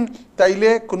যদি তাইলে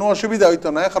কোনো অসুবিধা হইতো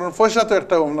না কারণ পয়সা তো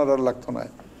একটা আপনার আর লাগতো না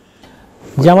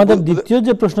যে আমাদের দ্বিতীয়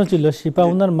যে প্রশ্ন ছিল শিপা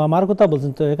ওনার মামার কথা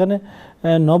বলছেন তো এখানে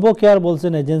নব কেয়ার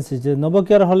বলছেন এজেন্সি যে নব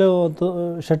কেয়ার হলেও তো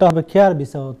সেটা হবে care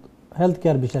visa health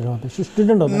care visa হবে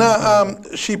স্টুডেন্ট হবে না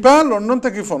শিপা লন্ডন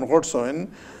থেকে ফোন করছেন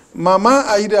মামা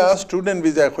আইরা স্টুডেন্ট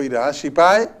ভিসা কইরা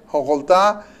শিপায় সকলতা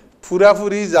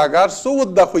ফুরাফুরি জাগার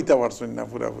সৌদ্দা কইতে পারছেন না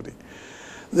ফুরাফুরি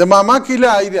যে মামা কিলা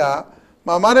আইরা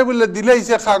মামারে বলে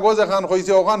দিলেইছে কাগজ এখন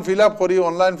কইছে ওখান ফিল আপ করি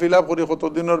অনলাইন ফিল আপ করি কত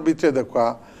দিনের ভিতরে দেখা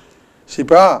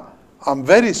শিপা আই এম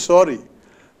ভেরি সরি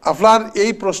আপনার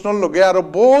এই প্রশ্নের লগে আরো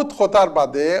বহুত কথার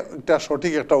বাদে এটা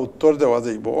সঠিক একটা উত্তর দেওয়া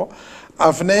যাইব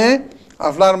আপনি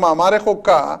আপনার মামারে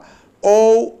কোকা ও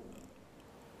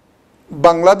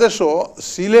বাংলাদেশও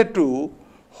সিলেটু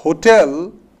হোটেল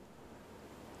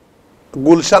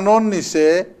গুলশানন নিচে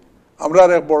আমরা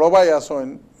এক বড় ভাই আসেন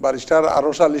ব্যারিস্টার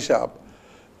আরশ আলী সাহেব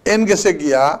এন গেছে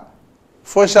গিয়া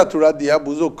পয়সা তুড়া দিয়া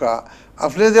বুঝুকা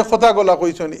আপনি যে কথাগুলা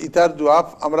কইছেন ইতার জবাব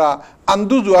আমরা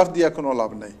আন্দু জবাব দিয়া কোনো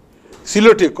লাভ নাই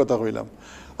সিলেটে কথা কইলাম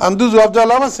আন্দু জবাব যা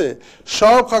লাভ আছে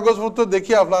সব কাগজপত্র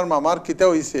দেখি আপনার মামার কিতা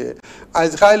হইছে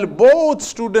আজকাল বহুত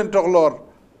স্টুডেন্ট হলর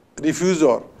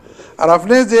রিফিউজর আর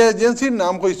আপনি যে এজেন্সির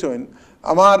নাম কইছেন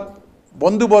আমার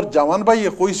বন্ধুবর জামান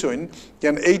ভাইয়ে কইছেন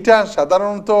কেন এইটা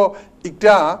সাধারণত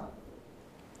একটা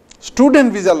স্টুডেন্ট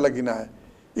ভিসার লাগি না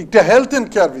একটা হেলথ অ্যান্ড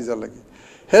কেয়ার ভিসার লাগি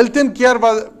হেলথ অ্যান্ড কেয়ার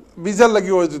ভিসার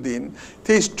লাগি ওই দুদিন তো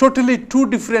ইস টোটালি টু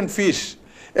ডিফারেন্ট ফিশ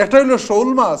একটা হইল শোল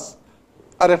মাছ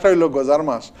আর একটা হইলো গজার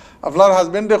মাছ। আপনার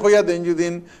হাজবেন্ডে কইয়া দেন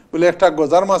যদিন বলে একটা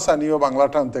গজার মাছ আনিও বাংলা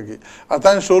টাউন থেকে, আর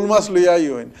তাই শোল মাছ লইয়াই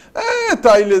হইন,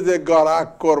 তাইলে যে গড়াক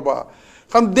করবা,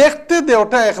 কারণ দেখতে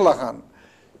দেওটা একলা খান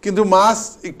কিন্তু মাছ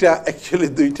একটা অ্যাকচুয়ালি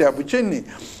দুইটা, বুঝছেন নি?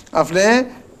 আপনি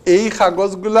এই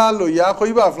কাগজগুলা লইয়া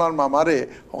কইবা আপনার মামারে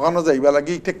ওখানে যাইবা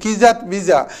লাগে একটা কি জাত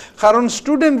ভিসা, কারণ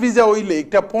স্টুডেন্ট ভিসা হইলে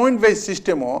একটা পয়েন্ট ওয়াইজ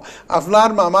সিস্টেমও আপনার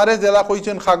মামারে জেলা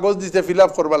কইছেন কাগজ দিতে ফিল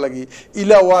আপ করবা লাগি,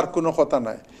 ইলা ওয়ার কোনো কথা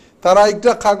নাই। তারা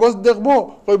একটা কাগজ দেখবো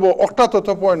কইব একটা তত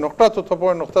পয়েন্ট, একটা তত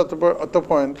পয়েন্ট, একটা তত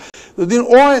পয়েন্ট, যদি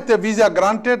ও এতে ভিসা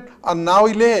গ্রান্টেড আর না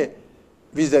হইলে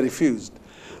ভিসা রিফিউজড।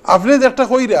 আপনি একটা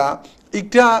কইরা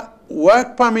একটা ওয়ার্ক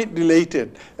পারমিট রিলেটেড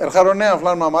এর কারণে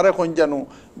আপনার মামারে কোন জানু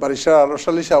বারিশা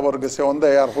রসালি সাবর গেছে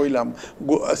অন্দায় আর হইলাম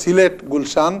সিলেট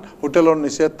গুলশান হোটেলের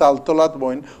নিচে তালতলাত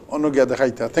বইন অনুজ্ঞা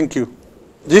দেখাইতা। থ্যাংক ইউ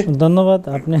জি, ধন্যবাদ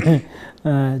আপনি।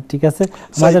 ঠিক আছে,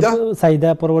 আমাদের সাইদা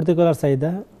পরবর্তী করার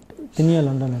সাইদা, তিনিও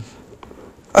লন্ডনে।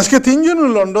 আজকে তিনজন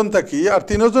লন্ডন থাকি আর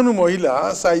তিনজন মহিলা।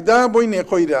 সাইদা বইনে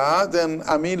কইরা যেন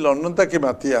আমি লন্ডন থাকি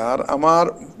মাতিয়ার আমার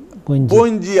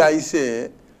বোনজি আইছে,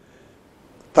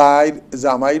 তাই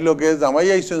জামাই লগে জামাই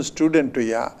আইছেন স্টুডেন্ট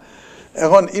হইয়া,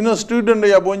 এখন ইনো স্টুডেন্ট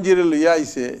হইয়া বঞ্জিরে লইয়া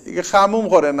আইছে, একে খামুম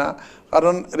করে না,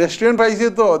 কারণ রেস্টুরেন্ট পাইছে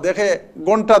তো দেখে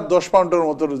ঘন্টার 10 পাউন্ডের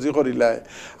মতো রুজি করিলায়।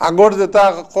 আগর যেটা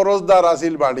খরচদার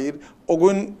আছিল বাড়ির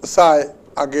অগুন চায়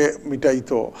আগে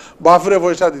মিটাইতো, বাপরে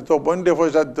পয়সা দিত, বোনরে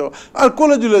পয়সা দিত, আর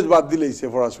কলেজ উলেজ বাদ দিলেইছে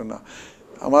পড়াশোনা।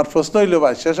 আমার প্রশ্ন হইল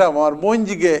ভাই শেষা আমার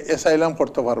বোনজিকে এসাইলাম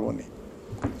করতে পারবো নি?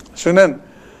 শুনেন,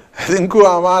 রিঙ্কু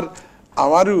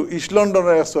আমারও ইস্ট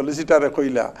লন্ডনের সলিসিটারে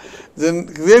কইলা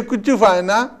যে কিছু পায়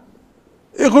না,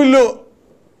 এ কইল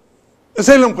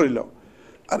এসাইলাম করিল।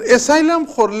 আর এসাইলাম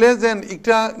করলে যেন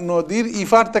একটা নদীর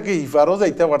ইফার থেকে ইফারও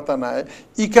যাইতে পারতা না,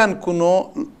 ইকান কোনো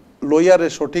লয়ারে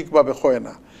সঠিকভাবে হয়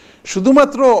না।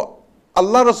 শুধুমাত্র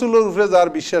আল্লাহ রসুলের উপরে যার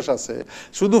বিশ্বাস আছে,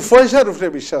 শুধু পয়সার উপরে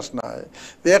বিশ্বাস নাই,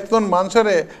 একজন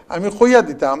মানুষেরে আমি কইয়া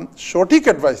দিতাম সঠিক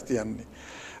অ্যাডভাইস দিয়াননি।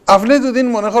 আপনি যদি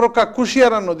মনে করো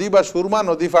কাকুশিয়ারা নদী বা সুরমা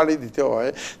নদী পাড়ি দিতে হয়,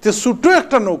 তো ছোট্ট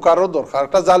একটা নৌকারও দরকার,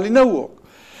 একটা জালিনাও হোক।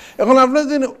 এখন আপনার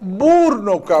যদি বুর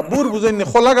নৌকা, বুর বুঝেননি,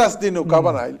 খোলা গাছ দিয়ে নৌকা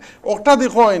বানাইল, ওটা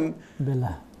দেখেন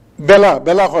বেলা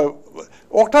বেলা হয়,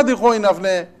 ওটা দেখেন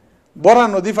আপনি বড়া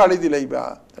নদী ফাড়ি দিলেইবা,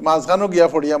 মাঝখানো গিয়া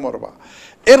ফড়িয়া মরবা।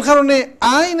 এর কারণে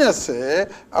আইন আছে,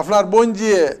 আপনার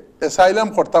বঞ্জিয়ে এসাইলাম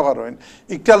করতে পারেন,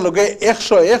 একটার লগে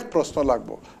 101 প্রশ্ন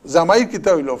লাগবো। জামাই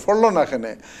কিতা হইল ফড়ল না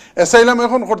কেনে, এসাইলাম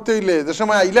এখন করতে হইলে যে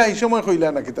সময় আইলা এই সময় কইলা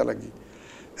না কিতা লাগি।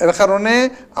 এর কারণে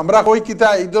আমরা কই কিতা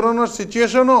এই ধরনের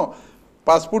সিচুয়েশনও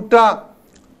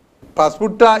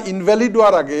পাসপোর্টটা ইনভ্যালিড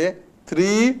হওয়ার আগে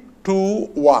 3, 2,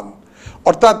 1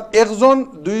 অর্থাৎ একজন,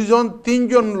 দুইজন,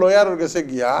 তিনজন লয়ারের কাছে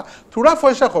গিয়া থোড়া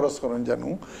পয়সা খরচ করেন জানু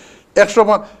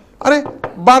 100 আরে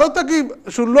 12 থেকে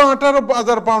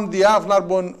 16-18 পাউন্ড দিয়া আপনার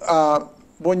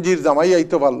বঞ্জির জামাই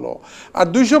আইতে পারলো, আর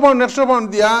 200 পাউন্ড 100 পাউন্ড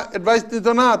দিয়া অ্যাডভাইস দিত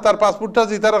না তার পাসপোর্টটা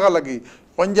জিতা রাখা লাগি।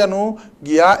 কোন জানু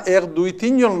গিয়া 1, 2,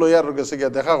 3 জন লয়ারের কাছে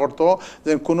গিয়া দেখা করতো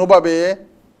যে কোনোভাবে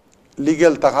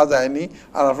লিগেল থাকা যায়নি,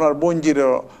 আর আপনার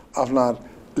বঞ্জিরও আপনার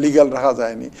লিগ্যাল রাখা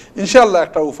যায়নি। ইনশাআল্লাহ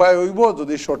একটা উপায় হইব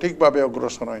যদি সঠিকভাবে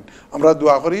অগ্রসর হয়। আমরা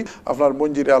দোয়া করি আপনার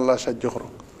বঞ্জিরে আল্লাহ সাহায্য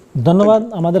করুক। ধন্যবাদ।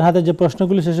 আমাদের হাতে যে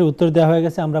প্রশ্নগুলি শেষে উত্তর দেওয়া হয়ে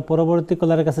গেছে, আমরা পরবর্তী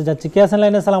কলারের কাছে যাচ্ছি। কে আছেন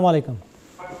লাইনে? আসসালামু আলাইকুম।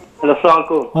 আসসালামু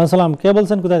আলাইকুম। ওয়া সালাম। কে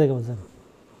বলছেন, কোথা থেকে বলছেন?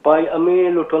 ভাই আমি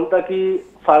লুটন থেকে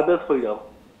ফারবেজ কইরাম।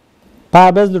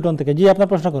 ফারবেজ লুটন থেকে। জি, আপনার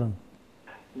প্রশ্ন করুন।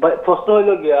 ভাই প্রশ্ন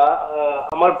হইল গিয়া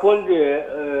আমার বোন যে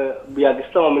বিয়া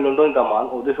দিছিলাম আমি লন্ডন দামান,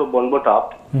 ওদের সব বনবটাপ,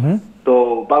 তো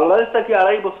বাংলাদেশ থেকে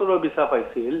 2.5 বছরের ভিসা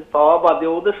পাইছিল, পাওয়া বাদে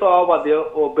ওদের সওয়া বাদে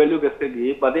ও ভ্যালু গেছে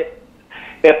গিয়ে বাদে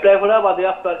অ্যাপ্লাই করা বাদে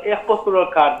আপনার 1 বছরের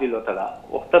কার্ড দিল তারা,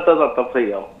 ওটা তো জানতাম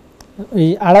চাইয়াম। এই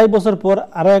 2.5 বছর পর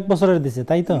আরো 1 বছরের দিছে,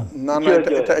 তাই তো? না না,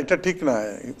 এটা ঠিক না।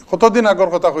 কতদিন আগর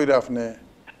কথা কইরা আপনি?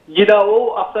 যেটা ও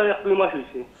আপনার 1-2 মাস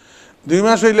হইছে। 2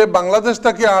 মাস হইলে বাংলাদেশ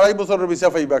থেকে 2.5 বছরের ভিসা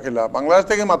পাইবা খেলা? বাংলাদেশ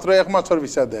থেকে মাত্র 1 মাসের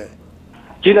ভিসা দেয়।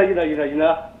 জি না জি না জি না জি না,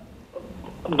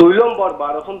 2 নম্বর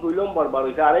বার, এখন 2 নম্বর বার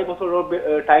হইছে, 2.5 বছরের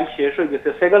টাইম শেষ হয়ে গেছে,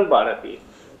 সেকেন্ড বার আর কি।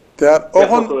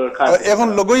 এখন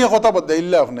লগইয়া কথা বলতে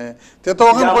ইল্লা আপনি তে তো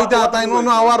এখন কইতে আতাই নো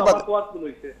আওয়ার বাদ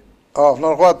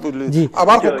আপনার কথা বুঝলি।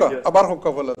 আবার হুক্কা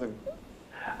বলা থাকে।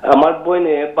 আমার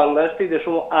বইনে বাংলাদেশ থেকে যে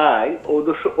সময় আই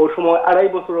ও সময় 2.5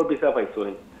 বছরের ভিসা পাইছো,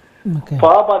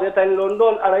 পাওয়া বাদে তাই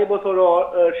লন্ডন 2.5 বছর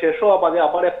শেষ হওয়া বাদে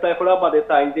আবার অ্যাপ্লাই করা বাদে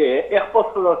তাই যে 1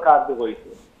 বছরের কার্ড হইছে,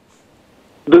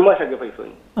 2 মাস আগে পাইছো।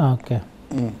 ওকে,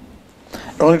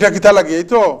 এখন এটা কিতা লাগে এই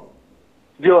তো?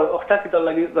 জি, ওটা কিতা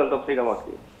লাগে জানতাম ঠিক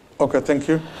আছে। ওকে, থ্যাংক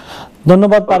ইউ।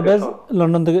 ধন্যবাদ পারভেজ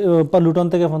লন্ডন থেকে, লুটন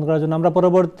থেকে ফোন করার জন্য। আমরা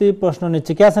পরবর্তী প্রশ্ন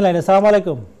নিচ্ছি। কে আছেন লাইনে? আসসালামু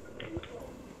আলাইকুম।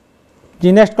 জি,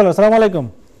 নেক্সট কলার। আসসালামু আলাইকুম।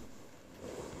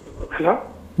 হ্যালো।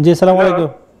 জি, আসসালামু আলাইকুম।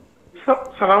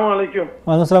 সালামু আলাইকুম।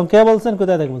 ওয়ালাইকুম আসসালাম। কে বলছেন,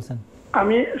 কোথায় থেকে বলছেন?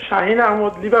 আমি শাহিন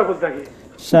আহমদ, লিভারপুল থাকি।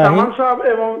 শাহিন জামান সাহেব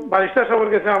এবং বারিস্টার সাহেবের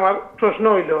কাছে আমার প্রশ্ন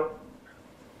হইল,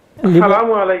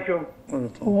 সালামু আলাইকুম।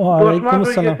 10 মাস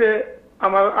হয়ে গেছে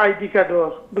আমার আইডি কার্ড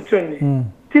বুঝছেন নি,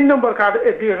 3 নম্বর কার্ড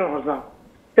অ্যাপ্লিকেশন করলাম,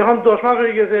 এখন 10 মাস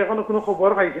হয়ে গেছে, এখনো কোনো খবর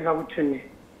পাইছি না বুঝছেন নি।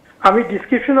 আমি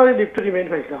ডিসক্রিপশনারি লিভ টু রিমেইন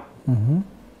পাইছিলাম,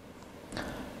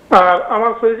 আর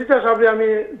আমার সলিসিটার সাহেব আমি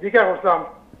জিজ্ঞাসা করলাম,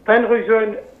 তাই কইছেন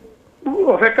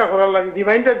অপেক্ষা করার লাগে,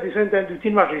 রিমাইন্ডার দিছেন, তাই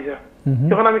 2-3 মাস হয়ে যায়।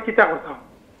 এখন আমি কিতা করতাম?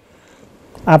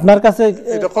 আপনার কাছে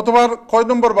এটা কতবার, কয়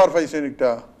নম্বর বার পাইছেন?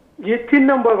 এটা যে 3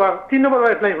 নম্বর বার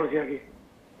অ্যাপ্লাই করছি আগে।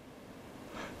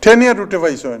 10 ইয়ার রুটে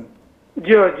পাইছেন?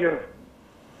 জি জি।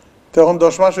 তখন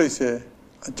 10 মাস হইছে।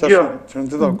 আচ্ছা,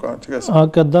 শুনতে দাও, ঠিক আছে।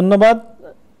 ওকে, ধন্যবাদ।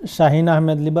 শাহিন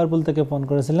আহমেদ লিভারপুল থেকে ফোন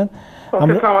করেছিলেন।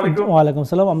 ওয়ালাইকুম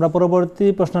সালাম। আমরা পরবর্তী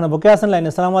প্রশ্ন নেব। কে আছেন লাইনে?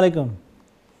 আসসালামু আলাইকুম।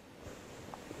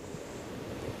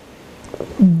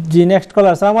 জি, নেক্সট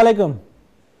কলার। আসসালামু আলাইকুম।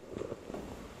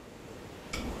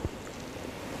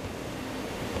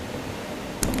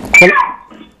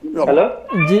 হ্যালো,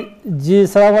 জি জি,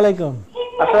 আসসালামু আলাইকুম।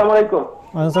 আসসালামু আলাইকুম।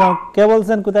 আসসালাম। কে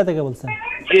বলছেন, কোথায় থেকে বলছেন?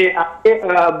 জি, আমি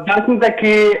বার্কিং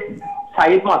থেকে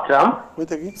সাইদ মাতরাম। কই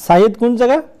থেকে? সাইদ কোন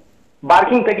জায়গা?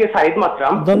 বার্কিং থেকে সাইদ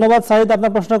মাতরাম। ধন্যবাদ সাইদ,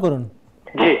 আপনার প্রশ্ন করুন।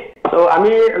 জি, তো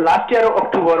আমি লাস্ট ইয়ার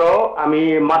অক্টোবরও আমি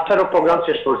মাস্টার অফ প্রোগ্রাম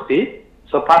শেষ করছি,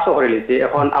 সো পাসও করে লিছি।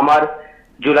 এখন আমার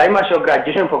জুলাই মাসে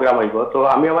গ্রাজুয়েশন প্রোগ্রাম হইব। তো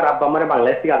আমি আমার আব্বা আমার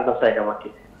বাংলাদেশ থেকে আনতে চাই আমাকে,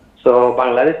 সো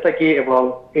বাংলাদেশ থেকে এবং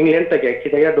ইংল্যান্ড থেকে কি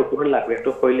থেকে ডকুমেন্ট লাগবে একটু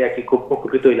কইলে কি খুব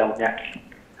উপকৃত হইলাম।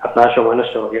 আপনার সময়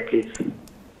নষ্ট হবে প্লিজ।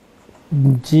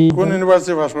 জি, কোন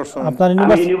ইউনিভার্সিটি পাস করছেন? আপনার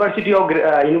ইউনিভার্সিটি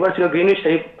অফ গ্রিনউইচ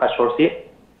থেকে পাস করছি।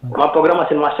 আমার প্রোগ্রাম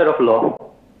আছে master of law.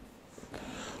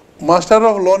 Master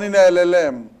of law in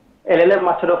LLM? LLM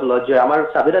master of law, যে আমার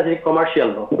সাবজেক্ট আছে কমার্শিয়াল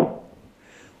ল।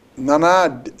 না না,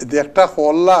 একটা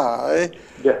হল্লা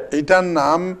এটার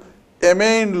নাম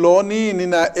এমএ ইন ল নি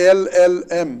না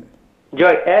এলএলএম?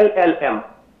 জয় এলএলএম।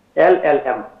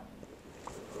 এলএলএম।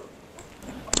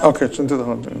 ওকে, শুনতে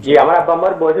দাও। জি, আমার আব্বা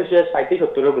আমার বয়স হচ্ছে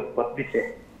 60-70 দিচ্ছে।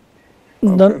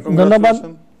 ধন্যবাদ।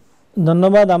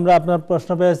 ধন্যবাদ। আমরা আপনার প্রশ্ন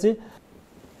পেয়েছি,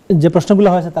 যে প্রশ্নগুলো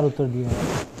হয়েছে তার উত্তর দিয়ে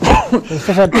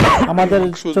আমাদের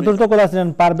চতুর্থ কলার ছিলেন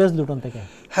পারভেজ লুটন থেকে।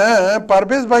 হ্যাঁ,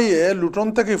 পারভেজ ভাই লুটন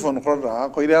থেকে ফোন করা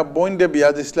কইরা বইন ডে বিয়া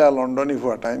দিছিল লন্ডনে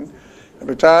ফুয়া টাইম,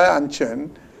 বেটা আনছেন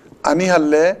আনি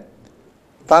হারলে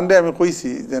তান্ডে আমি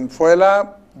কইছি যে ফয়লা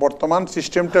বর্তমান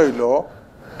সিস্টেমটা হইল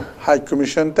হাই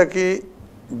কমিশন থেকে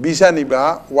ভিসা নিবা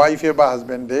ওয়াইফে বা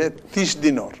হাজবেন্ডে 30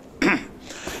 দিনের,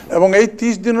 এবং এই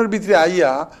 30 দিনের ভিতরে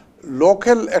আইয়া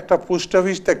লোকাল একটা পোস্ট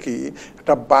অফিস থেকে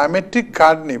একটা বায়োমেট্রিক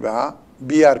কার্ড নিবা,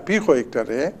 বিআরপি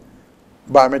কয়েকটারে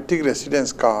বায়োমেট্রিক রেসিডেন্স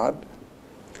কার্ড,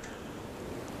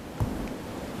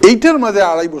 এইটার মাঝে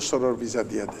 2.5 বছরের ভিসা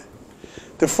দিয়ে দেয়।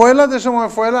 তো ফয়লা যে সময়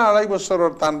ফয়লা 2.5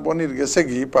 বছরের তান বনির গেছে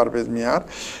গি পারভেজ মিয়ার,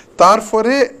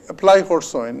 তারপরে অ্যাপ্লাই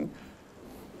করছেন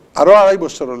আরো 2.5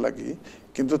 বছরের লাগি,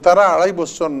 কিন্তু তারা 2.5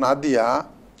 বছর না দিয়া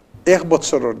 1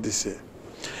 বছরের দিছে।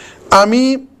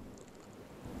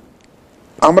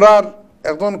 আমরা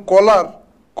একজন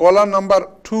কলার নাম্বার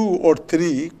 2 or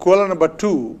 3, কলার নাম্বার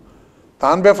 2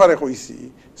 তান ব্যাপারে কইছি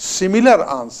সিমিলার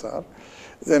আনসার।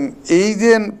 এই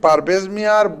যে পারভেজ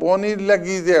মিয়ার বনির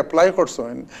লাগি যে অ্যাপ্লাই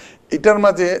করছেন, এটার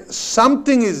মাঝে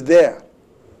সামথিং ইজ দেয়ার,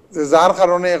 যার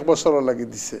কারণে 1 বছর লাগি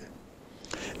দিছে।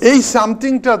 এই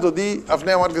সামথিংটা যদি আপনি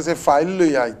আমার কাছে ফাইল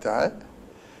লইয়া আইতায়,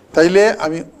 তাইলে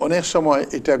আমি অনেক সময়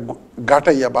এটা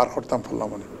গাটাইয়া বার করতাম ফেললাম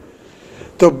মনে।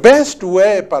 তো best way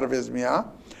Parvez Mia,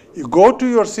 you go to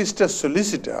your sister's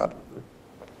solicitor,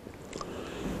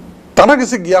 তারা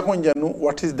কাছে গিয়া কোন জানো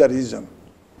হোয়াট ইজ দ্য রিজন।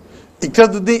 এটা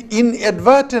যদি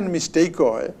ইনঅ্যাডভার্টেন্ট মিস্টেক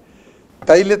হয়,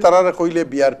 তাইলে তারা কইলে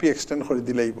বিআরপি এক্সটেন্ড করে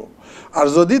দিলেইব। আর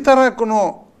যদি তারা কোনো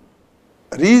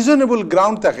রিজনেবল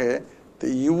গ্রাউন্ড থাকে, তো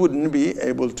you wouldn't be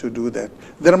able to do that.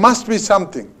 There must be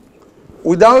something.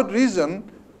 Without reason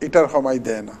এটার সময়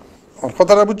দেয় না। আমার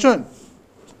কথাটা বুঝছেন?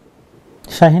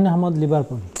 শাহিন আহমদ,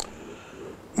 লিভারপুল।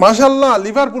 মাশাআল্লাহ,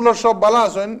 লিভারপুলের সব ভালো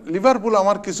আছেন। লিভারপুল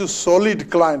আমার কিছু সলিড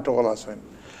ক্লায়েন্ট হল আছেন।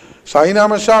 শাহিন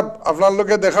আহমেদ সাহেব, আপনার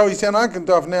লোকে দেখা হয়েছে না,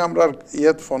 কিন্তু আপনি আমরা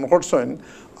ইয়েত ফোন করছেন,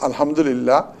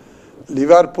 আলহামদুলিল্লাহ।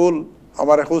 লিভারপুল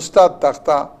আমার এক উস্তাদ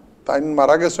তাক্তা, তাই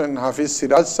মারা গেছেন হাফিজ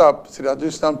সিরাজ সাহেব, সিরাজুল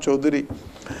ইসলাম চৌধুরী,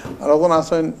 আর এখন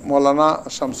আছেন মৌলানা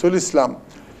শামসুল ইসলাম।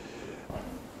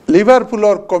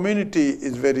 লিভারপুলের community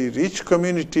is very rich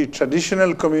community,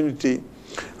 traditional community.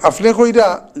 আপনি কইরা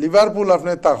লিভারপুল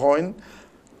আপনি তাহন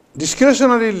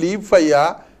ডিসক্রিশনারি লিভ পাইয়া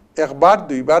 1 বার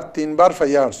 2 বার 3 বার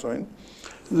পাইয়া আসছেন।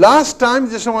 লাস্ট টাইম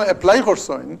যে সময় অ্যাপ্লাই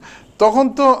করছেন, তখন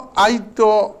তো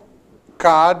আইতো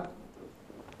কার্ড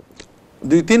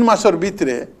 2-3 মাসের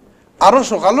ভিতরে, আরও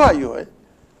সকালও আই হয়।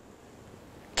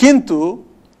 কিন্তু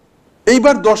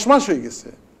এইবার 10 মাস হয়ে গেছে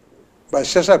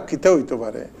বাদশাহ সাহেব কিতা হইতে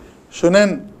পারে শুনেন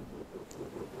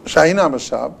শাহিন আহমেদ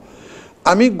সাহেব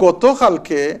আমি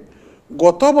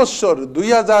গত বছর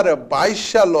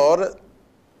 2022 সালের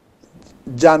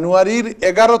জানুয়ারির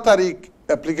 11 তারিখ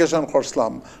অ্যাপ্লিকেশন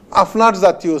করছিলাম আপনার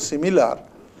জাতীয় সিমিলার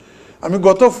আমি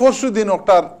গত পরশু দিন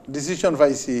একটা ডিসিশন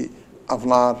পাইছি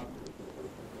আপনার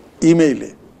ইমেইলে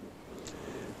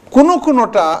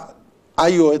কোনোটা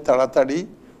হয় তাড়াতাড়ি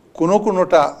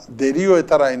কোনোটা দেরি হয়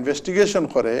তারা ইনভেস্টিগেশন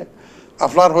করে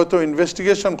আপনার হয়তো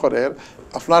ইনভেস্টিগেশন করে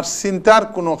আপনার চিন্তার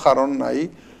কোনো কারণ নাই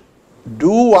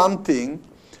ডু ওয়ান থিং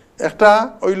একটা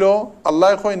হইল আল্লাহ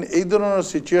কইন এই ধরনের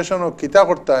সিচুয়েশনও কিতা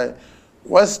করতে হয়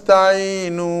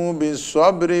ওয়াস্তাইনু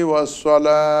বিসসবরি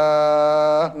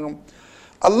ওয়াসসালাহ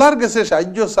আল্লাহর কাছে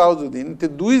সাহায্য চাও যদি তে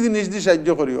দুই জিনিস দিয়ে সাহায্য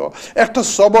করিও একটা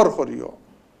সবর করিও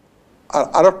আর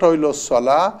আরেকটা হইল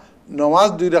সালাহ নমাজ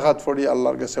 2 রাকাত পড়ি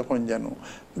আল্লাহর কাছে কোন জানো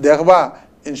দেখবা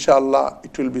ইনশাআল্লাহ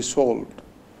ইট উইল বি সলভড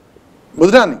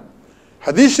বুঝরানি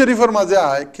হাদিস শরীফের মাঝে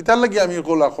আয় কিতার লাগি আমি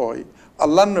কোলা কই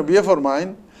আল্লাহর নবী ফরমাইন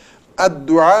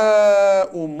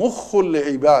আদ-দুআউ মুখুল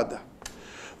ইবাদাহ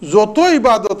যত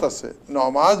ইবাদত আছে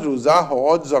নামাজ রোজা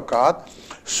হজ যাকাত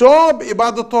সব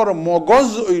ইবাদতর মগজ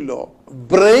হইল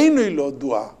ব্রেইন হইল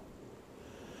দোয়া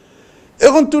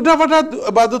এখন টুটাফাটা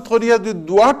ইবাদত করিয়া যদি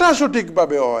দোয়াটা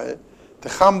সঠিকভাবে হয় তে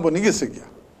খাম বনি গেছে গিয়া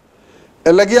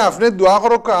এর লাগি আপনি দোয়া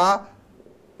করো কা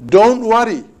don't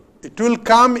worry it will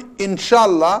come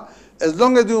ইনশাআল্লাহ as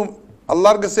long as you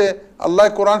আল্লাহর কাছে আল্লাহ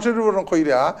কোরআন শরীফে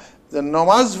কইরা যে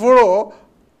নামাজ পড়ো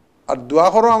আর দোয়া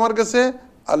করো আমার কাছে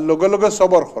আর লগে লগে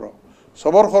সবর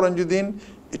করো যদি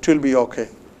ইট উইল বি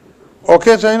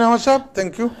ওকে শাহিন আহমেদ সাহেব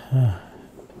thank you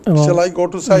shall I go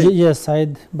to Said? Yes,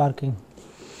 Said Barking.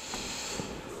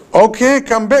 Okay,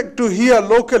 come back to here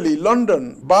locally, London.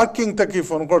 Barking taki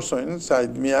phone korsoin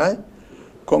Said Miai.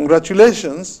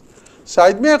 Congratulations.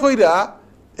 Said Miai koira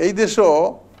ei desho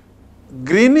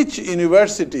Greenidge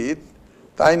university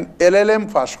তাই LLM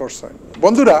pass করছেন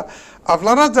বন্ধুরা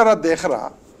আপনারা যারা দেখরা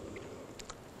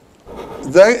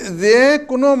যে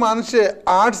কোনো মানুষে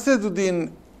আর্টসে যদি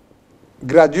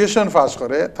graduation pass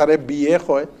করে তারে BA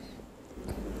হয়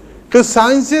কেউ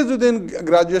সায়েন্সে যদি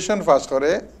গ্রাজুয়েশন পাস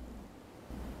করে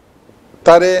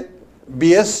তারে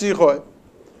BSc হয়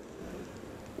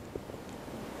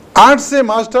আর্টসে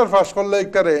মাস্টার পাস করলে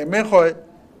একটারে MA হয়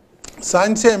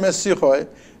সায়েন্সে MSc হয়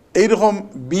এইরকম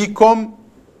বিকম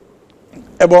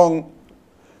এবং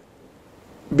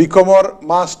বিকমর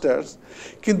মাস্টার্স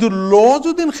কিন্তু ল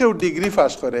যদি কেউ ডিগ্রি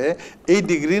পাস করে এই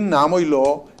ডিগ্রির নাম হইল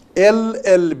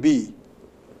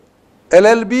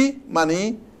LLB মানে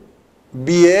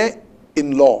BA ইন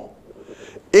ল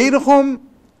এইরকম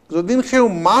যদি কেউ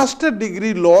মাস্টার ডিগ্রি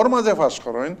লর মাঝে পাস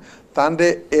করেন তাহলে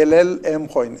LLM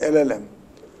হয়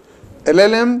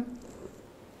LLM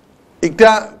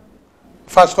একটা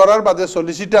পাস করার বাদে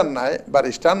সলিসিটার নাই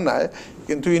ব্যারিস্টার নাই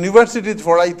কিন্তু ইউনিভার্সিটিতে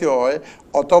পড়াইতে হয়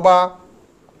অথবা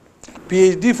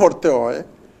PhD পড়তে হয়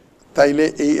তাইলে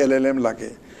এই LLM লাগে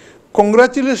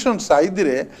কংগ্রাচুলেশন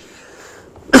সাইদরে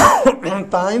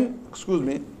তাইন এক্সকিউজ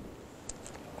মি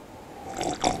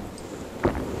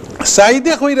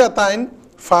সাইদে কইরা তাইন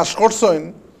পাস করছেন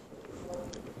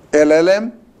LLM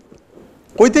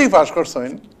কইতেই পাস করছেন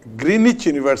গ্রিনিচ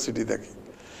ইউনিভার্সিটি থেকে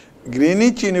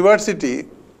গ্রিনিচ ইউনিভার্সিটি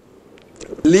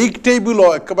লিগ টেবিল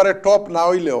একেবারে টপ না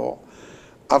হইলেও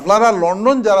আপনারা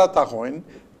লন্ডন যারা থাকেন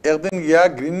একদিন গিয়া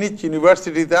গ্রিনিচ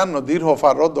ইউনিভার্সিটিতে নদীর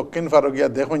হফারও দক্ষিণ ফারো গিয়া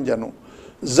দেখুন জানো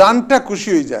জানটা খুশি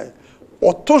হয়ে যায়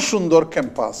অত সুন্দর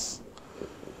ক্যাম্পাস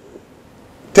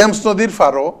টেমস নদীর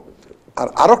ফারো আর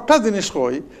আরেকটা জিনিস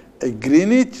কই এই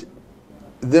গ্রিনিচ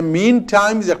দ্য মিন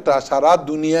টাইমস একটা সারা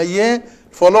দুনিয়ায়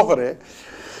ফলো করে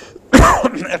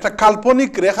একটা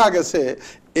কাল্পনিক রেখা গেছে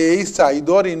এই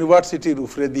সাইদর ইউনিভার্সিটির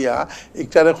উপরে দিয়া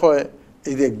একটারে কয়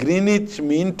এই যে গ্রিনিচ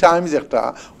মিন টাইমস একটা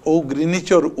ও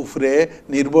গ্রিনিচর উপরে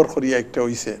নির্ভর করিয়া একটা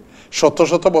হইছে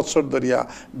শত বছর ধরিয়া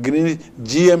গ্রিনিচ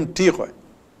GMT হয়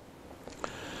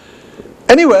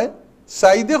এনিওয়ে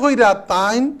সাইদে কইরা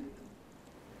তাইন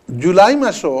জুলাই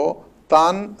মাসও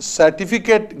তান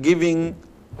সার্টিফিকেট গিভিং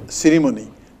সেরিমনি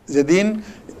যেদিন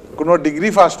কোনো ডিগ্রি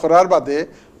পাস করার বাদে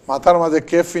মাথার মাঝে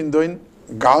কেপ ফিন্দইন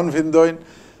গাউন ফিন্দইন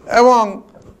এবং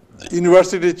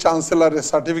ইউনিভার্সিটির চ্যান্সেলরের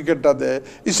সার্টিফিকেটটা দেয়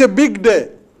ইটস এ বিগ ডে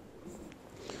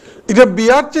এটা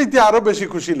বিয়ার চাইতে আরো বেশি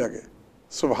খুশি লাগে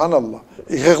সুবহানাল্লাহ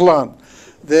ইখলান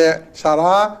যে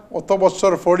সারা অত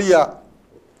বছর পড়িয়া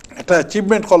একটা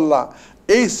অ্যাচিভমেন্ট করলা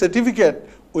এই certificate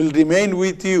will remain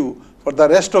with you for the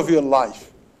rest of your life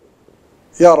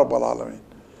ইয়া রাব্বাল আলামিন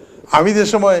আমি যে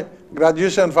সময়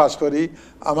গ্রাজুয়েশন পাস করি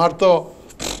আমার তো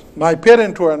my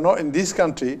parents were not in this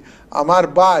country আমার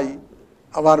ভাই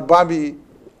আমার বাবি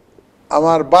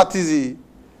আমার বাতিজি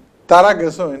তারা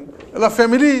গেছেন এলা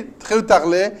ফ্যামিলি কেউ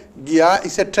থাকলে গিয়া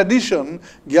ইস এ ট্র্যাডিশন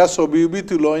গিয়া ছবি উবি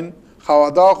তুলইন খাওয়া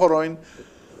দাওয়া করেন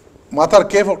মাথার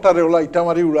কেফ একটা ওলা ইটা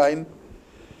মারি উড়াইন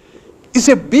ইস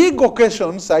এ বিগ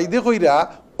অকেশন চাইদে কইরা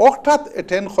অর্থাৎ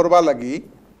এটেন্ড করবা লাগি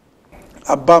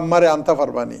আব্বা আম্মারে আনতে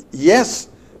পারবানি yes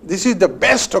this is the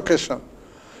best occasion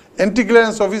anti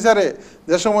clearance অফিসারে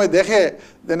যে সময় দেখে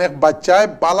দেন এক বাচ্চায়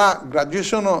বালা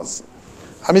গ্রাজুয়েশনও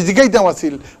আমি জিজ্ঞাইতাম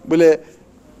আছিল বলে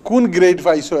কোন গ্রেড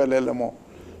পাইছো এলএলএমও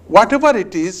what ever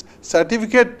it is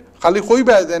certificate খালি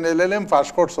কইবা যেন এলএলএম পাস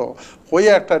করছো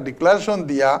কইয়া একটা ডিক্লারেশন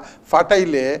দিয়া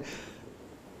ফাটাইলে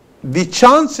the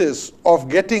chances of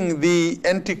getting the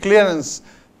anti-clearance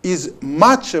is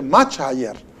much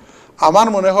higher. আমার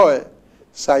মনে হয়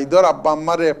সাইদর আব্বা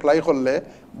আম্মারে অ্যাপ্লাই করলে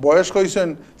বয়স কইছেন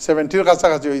 70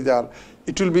 কাছাকাছি হয়ে যার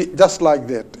it will be just like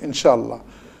that ইনশাআল্লাহ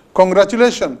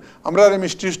কংগ্রাচুলেশন আমরা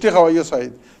মিষ্টি খাওয়াইও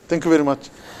Saeed thank you very much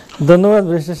ধন্যবাদ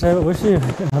ব্যারিস্টার সাহেব অবশ্যই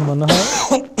মনে হয়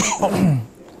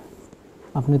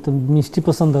আপনি তো মিষ্টি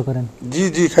পছন্দ করেন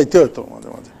জি খাইতে হয় তো মাঝে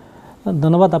মাঝে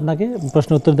ধন্যবাদ আপনাকে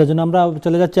প্রশ্ন উত্তর দেওয়ার জন্য আমরা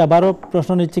চলে যাচ্ছি আবারও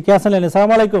প্রশ্ন নিচ্ছি কে আছেন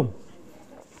আসসালামু আলাইকুম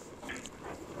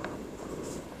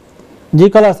জি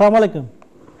কলা আসসালামু আলাইকুম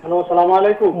হ্যালো আসসালামু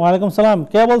আলাইকুম ওয়া আলাইকুম সালাম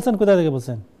কে বলছেন কোথা থেকে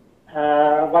বলছেন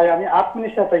ভাই আমি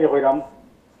আত্মনিষ্ঠা থেকে কইরাম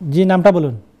জি নামটা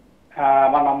বলুন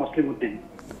আমার নাম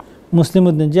মুসলিম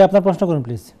উদ্দিন জি আপনার প্রশ্ন করুন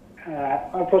প্লিজ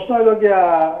আমার প্রশ্ন হলো গিয়া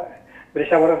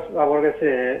আমার কাছে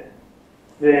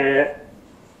যে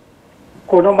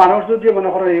কোন মানুষ যদি মনে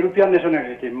করো ইউরোপিয়ান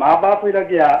ন্যাশনালিটি মা বাপ হইলা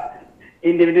গিয়া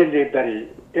ইন্ডিভিজুয়াল লিভদারি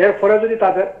এরপরে যদি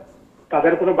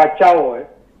তাদের কোনো বাচ্চাও হয়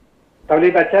তাহলে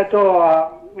এই বাচ্চা তো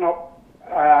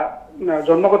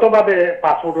জন্মগতভাবে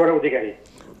পাসপোর্টের অধিকারী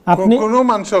আপনি কোন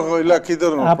মানুষ হইলা কি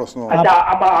ধরনের প্রশ্ন আচ্ছা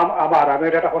আমি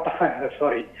একটা কথা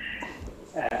সরি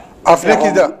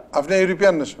আপনি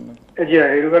ইউরোপিয়ান ন্যাশনাল জি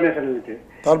ইউরোপিয়ান ন্যাশনালিটি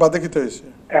তার বাদে কি হইছে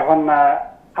এখন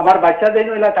আমার বাচ্চা দেন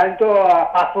হইলা তাই তো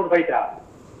পাসপোর্ট পাইতা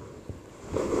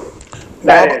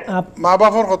মা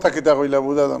বাবার কথা কিতা কইলা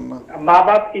বুঝা যান না মা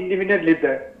বাপ ইন্ডিপেন্ডেন্ট লিভ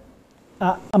দেয়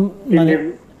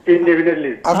ইন্ডিপেন্ডেন্ট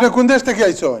লিভ আপনি কোন দেশ থেকে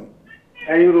আইছেন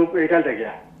ইউরোপ ইতালি থেকে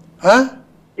হ্যাঁ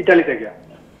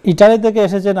ইতালি থেকে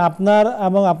এসেছেন আপনার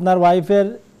এবং আপনার ওয়াইফের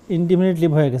ইন্ডিপেন্ডেন্ট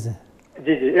লিভ হয়ে গেছে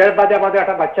জি এর বাদে আমাদের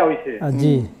একটা বাচ্চা হইছে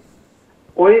জি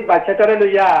ওই বাচ্চাটারে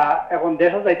লইয়া এখন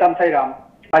দেশে যাইতাম চাইরাম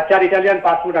বাচ্চার ইটালিয়ান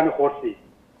পাসপোর্ট আমি করছি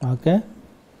ওকে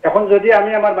এখন যদি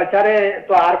আমি আমার বাচ্চারে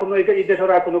তো আর কোনো এই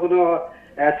দেশের আর কোনো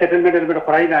সেটেলমেন্ট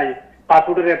করাই নাই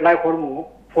পাসপোর্টের অ্যাপ্লাই করবো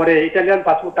পরে ইটালিয়ান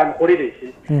পাসপোর্ট আমি করে দিয়েছি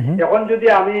এখন যদি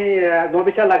আমি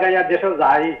নবিসা লাগাইয়া দেশে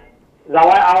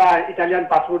যাওয়া ইটালিয়ান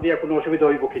পাসপোর্ট দিয়ে কোনো অসুবিধা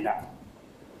হইব কিনা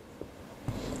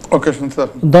ওকে স্যার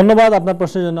ধন্যবাদ আপনার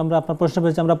প্রশ্নের জন্য আমরা আপনার প্রশ্ন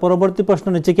পেয়েছি আমরা পরবর্তী প্রশ্ন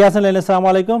নিচ্ছি কে আছেন আসসালামু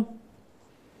আলাইকুম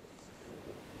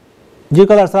জি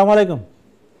কলার আসসালামু আলাইকুম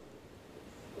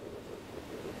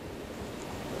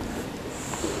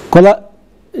কলার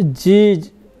জি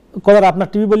কলার আপনার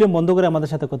টিভি ভলিউম বন্ধ করে আমাদের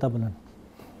সাথে কথা বলেন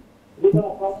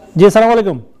জি আসসালামু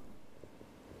আলাইকুম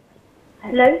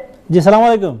হ্যালো জি আসসালামু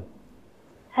আলাইকুম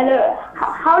hello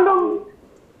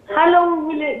how long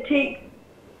will it take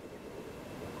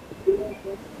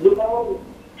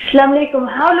Assalamu alaikum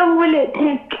how long will it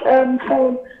take for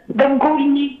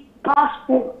Bengali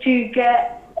passport to get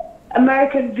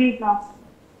American visa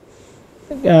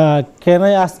can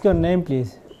I ask your name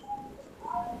please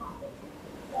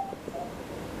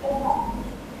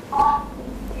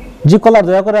জি কলার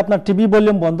দয়া করে আপনার টিভি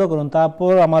ভলিউম বন্ধ করুন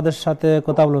তারপর আমাদের সাথে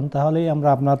কথা বলুন তাহলেই আমরা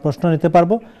আপনার প্রশ্ন নিতে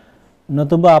পারবো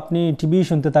নতুবা আপনি টিভি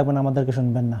শুনতে থাকবেন আমাদেরকে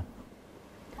শুনবেন না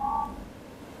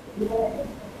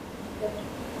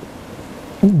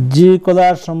জি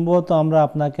কলার সম্ভবত আমরা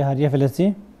আপনাকে হারিয়ে ফেলেছি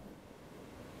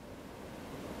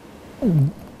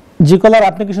জি কলার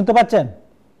আপনি কি শুনতে পাচ্ছেন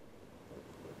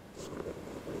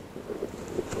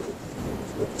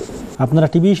আপনারা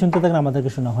টিভি শুনতে থাকেন আমাদেরকে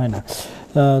শোনা হয় না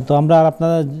তো আমরা আর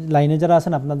আপনারা লাইনে যারা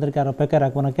আছেন আপনাদেরকে আর অপেক্ষায়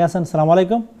রাখবো না কে আছেন আসসালামু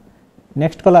আলাইকুম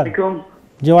নেক্সট কলার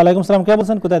জি ওয়ালাইকুম সালাম কে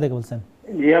বলছেন কোথায় থেকে বলছেন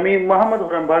জি আমি মোহাম্মদ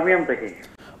বার্মিংহাম থেকে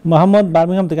মোহাম্মদ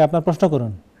বার্মিংহাম থেকে আপনার প্রশ্ন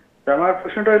করুন আমার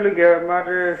প্রশ্নটা হলো কি আমার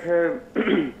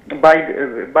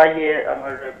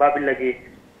আমার বাবির লাগি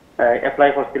অ্যাপ্লাই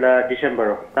করছিল ডিসেম্বর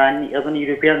তাই এখন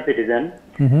ইউরোপিয়ান সিটিজেন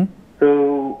তো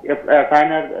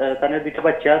তার দুইটা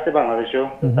বাচ্চা আছে বাংলাদেশেও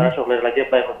তারা সকলের লাগে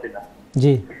অ্যাপ্লাই করছিল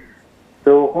জি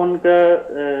তো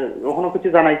ওখানে কিছু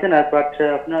জানাইছে না বাট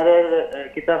আপনার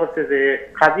কিতা হচ্ছে যে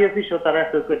খাদি অফিসও তারা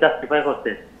জাস্টিফাই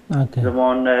করছে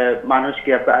যেমন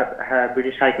মানুষকে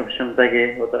ব্রিটিশ হাই কমিশন থেকে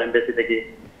ওদের এমবেসি থেকে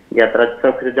তারা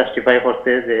সব কিছু জাস্টিফাই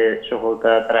করছে যে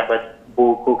সকলটা তারা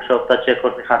বুক কুক সব চেক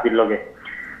করছে খাদির লগে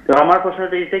তো আমার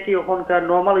প্রশ্নটা এটা কি ওখানকার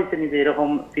নর্মাল হয়েছে নি যে এরকম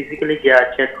ফিজিক্যালি গিয়া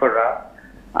চেক করা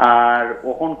আর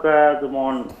ওখানকার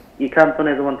যেমন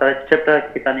ইখান্তনে যেমন তার স্টেপটা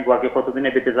কিতানি বাকি কতদিনে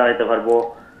বেঁচে যাইতে পারবো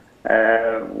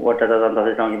ওটা জানতে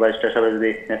চাইছিলাম কি বাইশটা সবাই যদি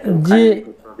জি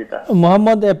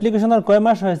মোহাম্মদ অ্যাপ্লিকেশনের কয়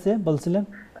মাস হয়েছে বলছিলেন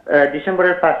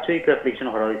ডিসেম্বরের ফার্স্ট উইক অ্যাপ্লিকেশন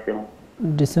করা হয়েছে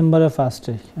ডিসেম্বরের ফার্স্ট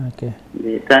উইক ওকে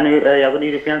জি তানি এখন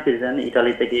ইউরোপিয়ান সিটিজেন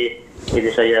ইতালি থেকে এই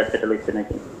দেশে সেটেল হইছে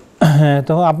নাকি হ্যাঁ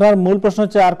তো আপনার মূল প্রশ্ন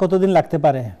হচ্ছে আর কতদিন লাগতে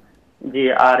পারে জি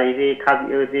আর এই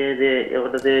যে যে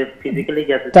ওটা যে ফিজিক্যালি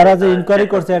গেছে তারা যে ইনকোয়ারি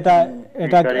করছে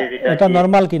এটা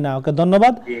নরমাল কিনা ওকে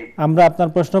ধন্যবাদ আমরা আপনার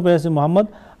প্রশ্ন পেয়েছি মোহাম্মদ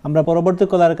আমরা পরবর্তী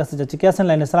কলারের কাছে যাচ্ছি কে আছেন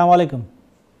লাইনে আসসালামু আলাইকুম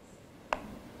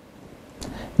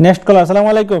নেক্সট কলার আসসালামু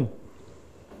আলাইকুম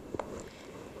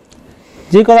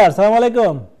জি কলার আসসালামু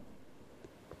আলাইকুম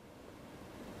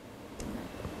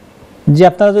জি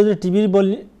আপনারা যদি টিভির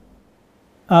বলি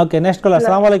ওকে নেক্সট কলার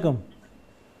আসসালামু আলাইকুম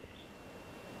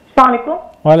আসসালামু আলাইকুম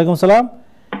ওয়ালাইকুম সালাম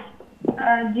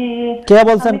জি কে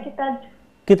বলছেন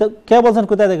কে বলছেন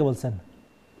কোথা থেকে বলছেন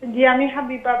জি আমি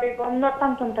হাবিবা বেগম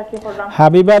নর্থাম্পটন থেকে বললাম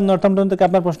হাবিবা নর্থাম্পটন থেকে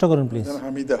আপনার প্রশ্ন করুন প্লিজ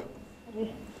হামিদা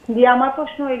জি আমার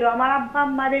প্রশ্ন হইলো আমার আব্বা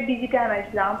আমারে ভিজিটে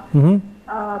আনাইছিলাম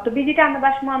তো ভিজিটে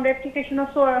আনাবার সময় আমরা অ্যাপ্লিকেশন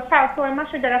 6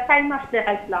 মাসের জায়গা 4 মাস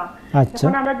দেখাইছিলাম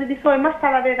এখন আমরা যদি 6 মাস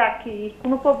তারারে রাখি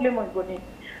কোনো প্রবলেম হইব না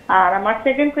আর আমার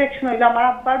সেকেন্ড কোয়েশ্চন হইলো আমার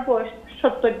আব্বার বয়স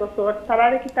 70 বছর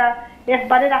তারারে কি তা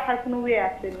একবারে রাখার কোনো ওয়ে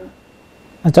আছে না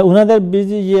আচ্ছা উনাদের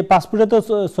পাসপোর্টে তো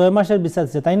 6 মাসের ভিসা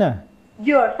আছে তাই না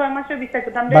জি 6 মাসের ভিসা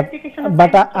তো আমরা অ্যাপ্লিকেশন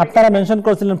বাট আপনারা মেনশন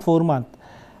করেছিলেন 4 মান্থ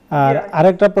আর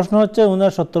আরেকটা প্রশ্ন হচ্ছে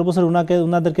উনার 70 বছর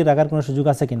উনাদেরকে রাখার কোনো সুযোগ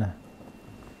আছে কিনা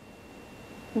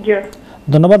জি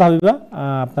ধন্যবাদ হাবিবা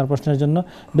আপনার প্রশ্নের জন্য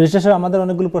বিশেষ আমাদের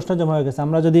অনেকগুলো প্রশ্ন জমা হয়ে গেছে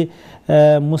আমরা যদি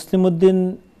মুসলিম উদ্দিন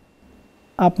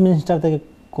আপ মিনিস্টার থেকে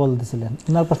কল দিছিলেন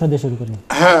ওনার প্রশ্ন দিয়ে শুরু করি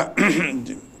হ্যাঁ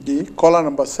জি কলার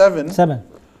নাম্বার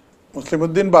 7 মুসলিম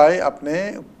উদ্দিন ভাই আপনি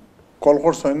কল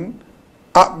করছেন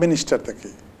আপ মিনিস্টার থেকে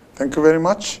thank you very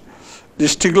much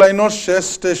district লাইনের শেষ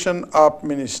স্টেশন আপ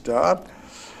মিনিস্টার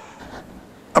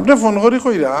আপনি ফোন করি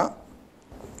কইরা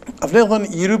আপনি এখন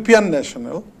ইউরোপিয়ান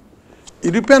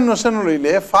ন্যাশনাল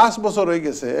হইলে 5 বছর হয়ে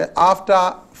গেছে আফটার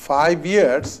 5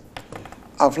 ইয়ার্স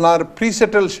আপনার প্রি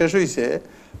সেটেল শেষ হয়েছে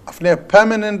আপনি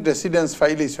পার্মানেন্ট রেসিডেন্স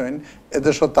ফাইলেছেন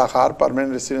এদেশে থাকার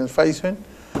পার্মানেন্ট রেসিডেন্স পাইছেন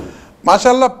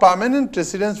মাশাআল্লাহ পার্মানেন্ট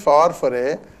রেসিডেন্স পাওয়ার পরে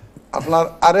আপনার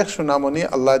আরেক সুনামনি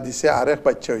আল্লাহ দিছে আরেক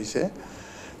বাচ্চা হয়েছে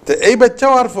তো এই বাচ্চা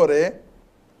হওয়ার পরে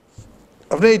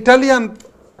আপনি ইটালিয়ান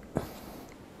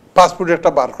পাসপোর্ট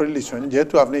একটা বার করে লিছেন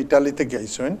যেহেতু আপনি ইটালিতে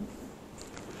গিয়েছেন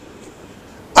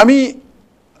আমি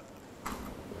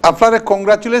আপনার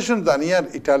কংগ্রাচুলেশন জানি আর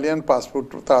ইটালিয়ান পাসপোর্ট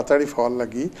তাড়াতাড়ি পাওয়ার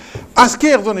লাগি আজকে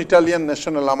একজন ইটালিয়ান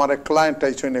ন্যাশনাল আমার এক ক্লায়েন্ট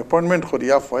আইছেন অ্যাপয়েন্টমেন্ট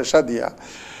করিয়া পয়সা দিয়া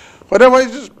ওরা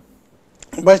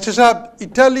ভাইসে সাহেব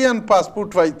ইটালিয়ান পাসপোর্ট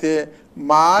পাইতে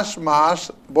মাস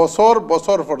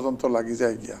বছর পর্যন্ত লাগি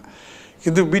যায় গিয়া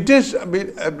কিন্তু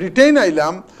ব্রিটেন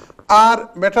আইলাম আর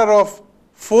ম্যাটার অফ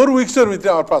 4 উইকসের ভিতরে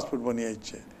আমার পাসপোর্ট বনিয়ে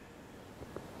আইছে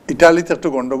ইটালিতে একটু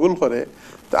গন্ডগোল করে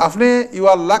তো আপনি ইউ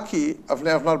আর লাকি আপনি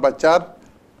আপনার বাচ্চার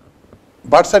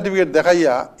বার্থ সার্টিফিকেট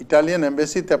দেখাইয়া ইটালিয়ান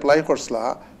এম্বাসিতে অ্যাপ্লাই করছিলা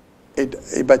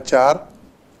এই বাচ্চার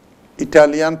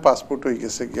ইটালিয়ান পাসপোর্ট হয়ে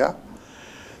গেছে গিয়া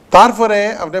তারপরে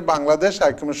আপনি বাংলাদেশ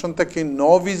হাই কমিশন থেকে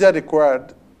নো ভিসা রিকোয়ার্ড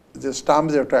যে স্টাম্প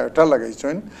যেটা এটা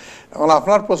লাগাইছেন এখন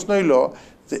আপনার প্রশ্ন হইল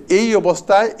যে এই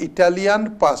অবস্থায় ইটালিয়ান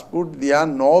পাসপোর্ট দিয়া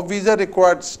নো ভিসা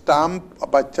রিকোয়ার্ড স্টাম্প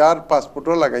বাচ্চার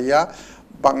পাসপোর্টও লাগাইয়া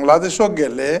বাংলাদেশও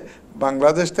গেলে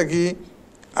বাংলাদেশ থেকে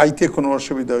আইতে কোনো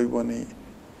অসুবিধা হইব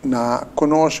না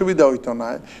কোনো অসুবিধা হইতো না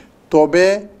তবে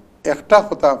একটা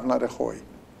কথা আপনারে কই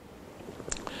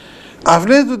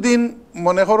আপনি যদি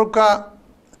মনে করুকা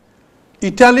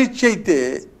ইটালির চাইতে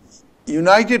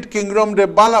ইউনাইটেড কিংডম রে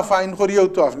বালা ফাইন করিয়াও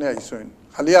তো আপনি আইসেন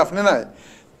খালি আপনি নাই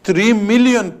 3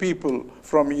 million people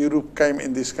from Europe Qayyim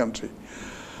in this country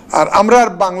আর আমরা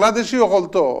বাংলাদেশি অকল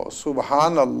তো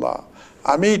সুবহান আল্লাহ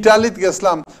আমি ইটালিতে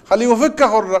গেছিলাম খালি অপেক্ষা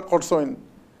করছেন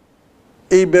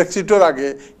এই ব্রেক্সিটের আগে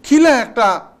খিলা একটা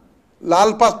লাল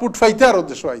পাসপোর্ট ফাইতে আর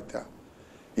দেশ আইতা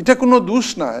এটা কোনো দোষ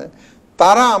নাই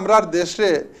তারা আমরার দেশে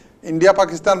ইন্ডিয়া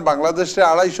পাকিস্তান বাংলাদেশে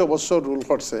 250 বছর রুল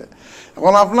করছে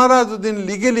এখন আপনারা যদি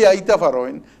লিগেলি আইতে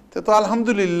পারেন তো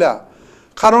আলহামদুলিল্লাহ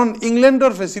কারণ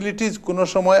ইংল্যান্ডের ফেসিলিটিস কোনো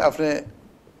সময় আপনি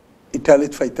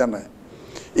ইটালিতে পাইতা নাই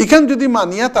এখান যদি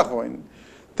মানিয়া থাকেন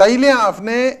তাইলে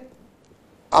আপনি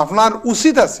আপনার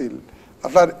উচিত আছিল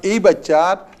আপনার এই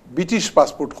বাচ্চার ব্রিটিশ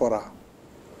পাসপোর্ট করা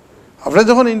আপনি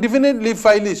যখন ইনডিফিনিট লিভ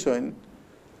ফাইলিছেন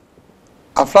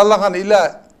আপনার লাগান ইলা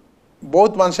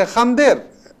বহুত মানুষে খানদের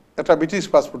একটা ব্রিটিশ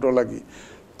পাসপোর্টও লাগি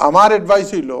আমার অ্যাডভাইস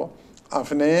হইল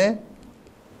আপনি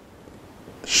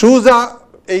সুজা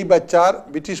এই বাচ্চার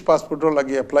ব্রিটিশ পাসপোর্টও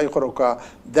লাগি apply করোকা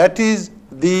that is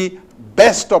the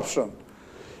best option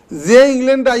যে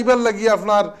ইংল্যান্ড আইবার লাগি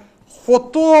আপনার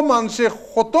কত মানুষে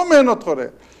কত মেহনত করে,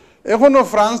 এখনো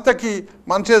ফ্রান্স থাকি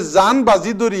মানুষের জান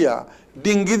বাজি ধরিয়া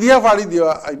ডিঙ্গি দিয়া ফাড়ি দিয়া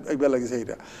আইবার লাগিছে।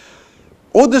 এইটা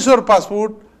ও দেশের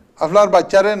পাসপোর্ট আপনার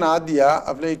বাচ্চারে না দিয়া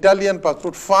আপনি Italian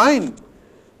passport, fine,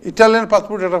 Italian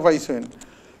passport এটা পাইছেন।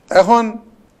 এখন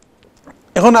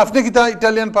এখন আপনি কি তা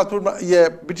ইটালিয়ান পাসপোর্ট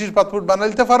ব্রিটিশ পাসপোর্ট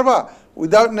বানাইতে পারবা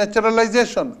উইদাউট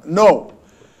ন্যাচারালাইজেশন? নো।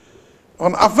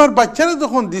 এখন আপনার বাচ্চারা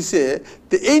যখন দিছে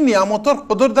তো এই নিয়ামতর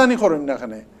কদরদানি করেন না।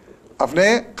 এখানে আপনি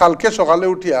কালকে সকালে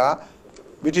উঠিয়া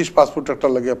ব্রিটিশ পাসপোর্ট একটা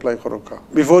লাগে অ্যাপ্লাই করো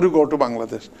before you go to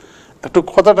Bangladesh. একটু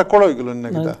কথাটা কড়া হয়ে গেল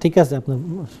নাকি? ঠিক আছে, আপনার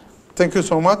থ্যাংক ইউ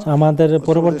সো মাচ। আমাদের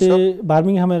পরবর্তী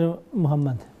বার্মিংহামের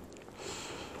মোহাম্মদ,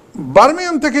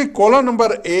 বার্মিংহাম থেকে কলা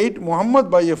নাম্বার 8 মোহাম্মদ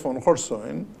ভাইয়ে ফোন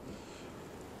করছেন।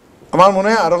 আমার মনে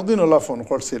হয় আরো দিন ওলা ফোন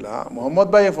করছিল। মোহাম্মদ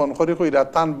ভাইয়ে ফোন করি কইরা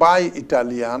তান বাই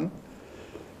ইটালিয়ান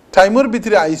টাইমের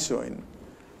ভিতরে আইসইন।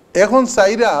 এখন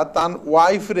চাইরা তান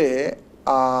ওয়াইফ রে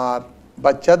আর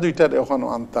বাচ্চা দুইটার এখন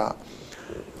আনতা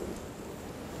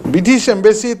ব্রিটিশ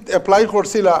এম্বাসিত অ্যাপ্লাই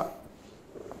করছিল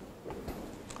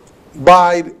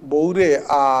বাইর বউরে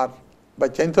আর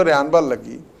বাচ্চাইন্তরে আনবার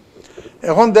লাগি।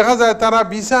 এখন দেখা যায় তারা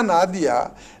ভিসা না দিয়া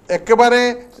একেবারে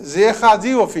যে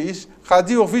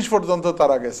কাজী অফিস পর্যন্ত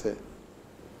তারা গেছে।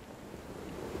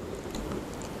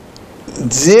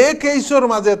 যে কেসের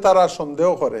মাঝে তারা সন্দেহ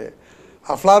করে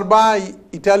আপনার ভাই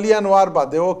ইটালিয়ান ওয়ার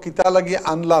বাদেও কিতা লাগি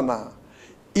আনলা না,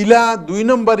 ইলা 2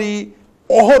 নম্বরই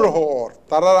অহরহর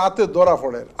তারা রাতে ধরা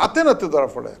পড়ে, নাতে ধরা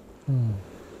পড়ে।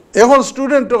 এখন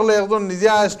স্টুডেন্ট হলে একজন নিজে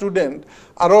স্টুডেন্ট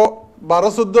আরো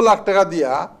 12-14 লাখ টাকা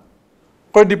দিয়া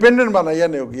কই ডিপেন্ডেন্ট বানাইয়া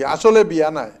নেও গিয়া, আসলে বিয়া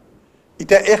নাই,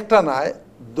 এটা একটা নাই,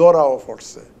 ধরাও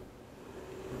পড়ছে।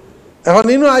 এখন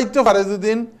ইনো আইতে পারে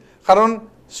দুদিন, কারণ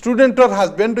স্টুডেন্টর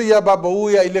হাজবেন্ড হইয়া বা বউ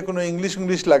আইলে কোনো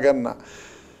ইংলিশ লাগেন না।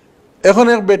 এখন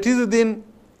এক বেটি দুদিন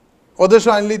ওদেশ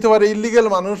আইন লিতে পারে ইলিগেল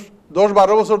মানুষ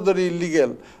 10-12 বছর ধরে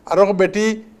ইলিগেল, আর বেটি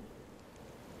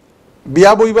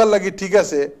বিয়া বইবার লাগি ঠিক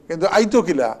আছে, কিন্তু আইতো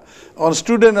কিলা। এখন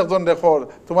স্টুডেন্ট একজন দেখো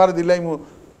তোমার দিলাই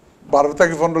 12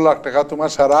 থেকে 15 লাখ টাকা তোমার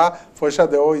সারা পয়সা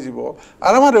দেওয়া হয়ে যাব,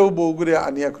 আর আমার ও বউগুড়ে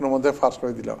আনিয়া কোনো মধ্যে ফাঁস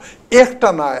করে দিলাম। একটা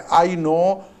নাই, আই নো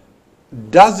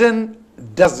ডাজেন।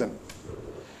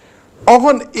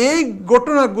 এখন এই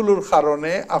ঘটনাগুলোর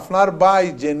কারণে আপনার বাই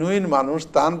জেনুইন মানুষ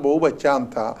তান বউ বাচ্চা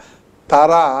আনতা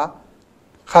তারা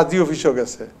কাজী অফিসও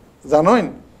গেছে। জানেন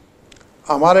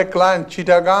আমার এক ক্লায়েন্ট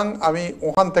চিটাগাং, আমি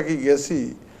ওখান থেকে গেছি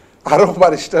আরো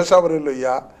ব্যারিস্টার সাহেবরে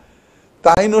লইয়া,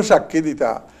 তাইনও সাক্ষী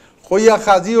দিতা কইয়া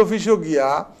কাজী অফিসও গিয়া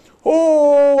ও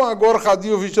আগর কাজী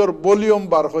অফিসের ভলিউম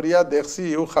বার করিয়া দেখছি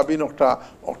ও খাবিন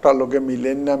একটা লগে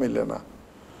মিলে না।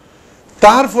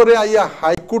 তারপরে আইয়া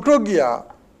হাইকোর্টও গিয়া,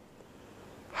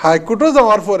 হাইকোর্টও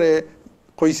যাওয়ার পরে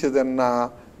কইছে দেন না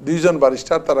 2 জন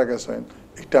ব্যারিস্টার তারা গেছেন,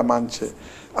 এটা মানছে।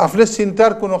 আপনি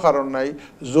চিন্তার কোনো কারণ নাই।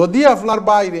 যদি আপনার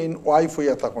বাইরে ওয়াইফ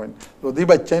হইয়া থাকেন, যদি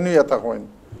বাচ্চাইন হইয়া থাকেন,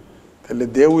 তাহলে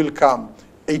দে উইল কাম।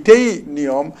 এইটাই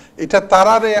নিয়ম। এটা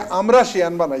তারারে আমরা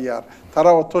শিয়ান বানাইয়ার,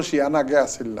 তারা অত শিয়ান আগে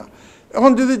আসিল না।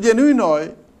 এখন যদি জেনুইন হয়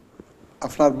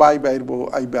আপনার বাইর বউ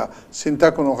আইবা, চিন্তা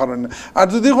কোনো কারণ নেই। আর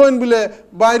যদি কইন বলে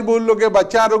বাইর বউর লোকে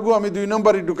বাচ্চা আরোগ্য আমি 2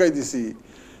 নম্বরই ঢুকাই দিছি,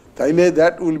 তাইলে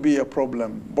that will B A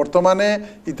problem. বর্তমানে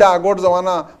ইটা আগর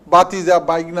জমানা বাতি যা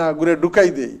বাইক না ঘুরে ঢুকাই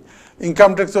দেই,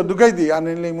 ইনকাম ট্যাক্সও ঢুকাই দিই,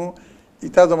 আনিলে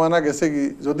ইটা জমানা গেছে কি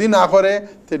যদি না করে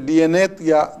তে ডিএনএ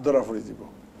ইয়া ধরা পড়ে যাব।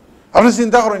 আপনি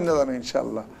চিন্তা করেন না, জানেন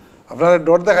ইনশাআল্লাহ আপনারা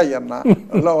ডর দেখাইয়ান না,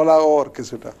 আল্লাহ ওলা ওর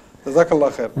কিছুটা। জাযাকাল্লাহ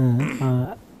খায়ের।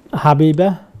 হাবিবা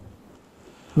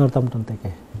নর্থাম্পটন থেকে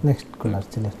নেক্সট কলার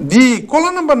ছিলেন। জি, কলা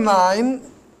নাম্বার 9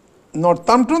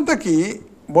 নর্থাম্পটন থেকে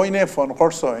বইনে ফোন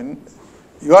করছেন।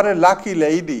 You R a lucky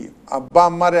lady, আব্বা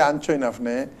আম্মারে আনছেন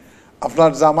আপনি,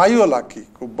 আপনার জামাইও লাকি,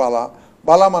 খুব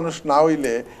বালা মানুষ না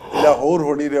হইলে এলা হৌর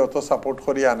হড়িরে অত সাপোর্ট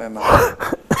করি আনে না,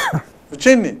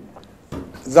 বুঝছেন নি?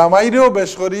 জামাইরেও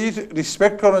বেশ করি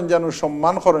রেসপেক্ট করেন জানু,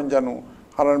 সম্মান করেন জানু,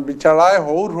 কারণ বিচারায়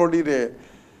হৌর হড়িরে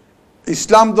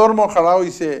ইসলাম ধর্ম খাড়া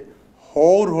হইছে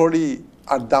হৌর হড়ি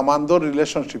আর দামান্দর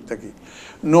রিলেশনশিপ থেকে।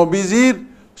 নবীজির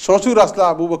শ্বশুর আসলা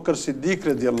আবু বকর সিদ্দিক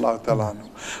রাদিয়াল্লাহু তাআলা আনহু,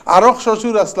 আরক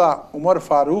শ্বশুর আসলা উমর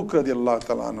ফারুক রাদিয়াল্লাহু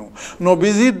তাআলা আনহু,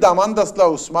 নবীজির দামান্দ আসলা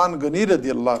উসমান গনি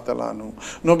রাদিয়াল্লাহু তাআলা আনহু,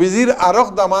 নবীজির আরক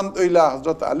দামান্দ হইলা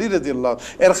হযরত আলী রাদিয়াল্লাহু।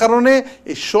 এর কারণে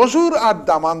এই শ্বশুর আর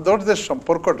দামান্দর যে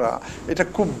সম্পর্কটা, এটা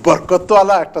খুব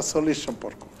বরকতওয়ালা একটা সলিড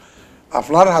সম্পর্ক।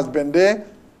 আপনার হাজবেন্ডে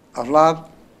আপনার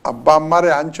আব্বা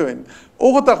আম্মারে আনছেন, ও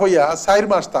কথা কইয়া 4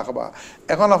 মাস থাকবা।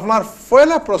 এখন আপনার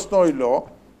পয়লা প্রশ্ন হইল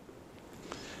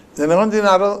যে এখন দিন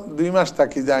আরো 2 মাস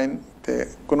থাকি যাইন তে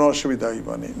কোনো অসুবিধা হইব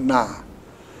না।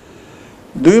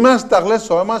 2 মাস থাকলে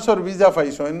 6 মাসের ভিসা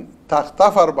পাইছেন, থাকতে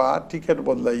পারবা, টিকিট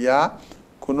বদলাইয়া,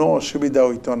 কোনো অসুবিধা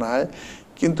হইতো না।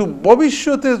 কিন্তু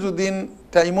ভবিষ্যতে যদি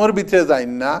টাইমের ভিতরে যাই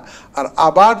না আর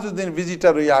আবার যদি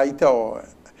ভিজিটার হইয়া আইতে হয়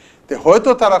হয়তো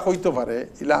তারা কইতে পারে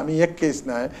ইলা আমি এক কেস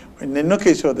নাই অন্যান্য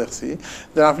কেসও দেখছি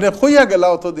যে আপনি কইয়া গেলা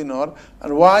অতদিনের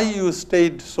আর Y you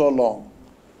stayed so long,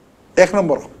 1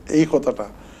 নম্বর এই কথাটা।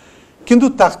 কিন্তু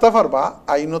থাকতে পারবা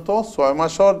আইনত 6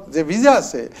 মাসের যে ভিসা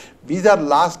আছে ভিসার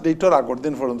লাস্ট ডেটের আগের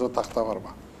দিন পর্যন্ত থাকতে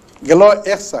পারবা, গেল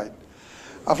এক সাইড।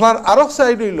 আপনার আরো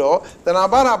সাইড হইল যেন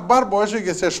আবার আব্বার বয়স হয়ে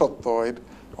গেছে 70,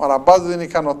 আর আব্বা যদি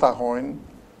এখানে থাকেন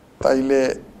তাইলে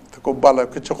খুব ভালো,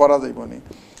 কিছু করা যাইব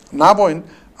না বইন।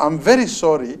 I am very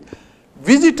sorry,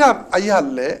 visitor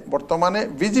আইহারলে বর্তমানে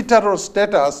ভিজিটারের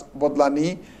status বদলানি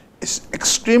is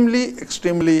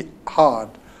extremely hard,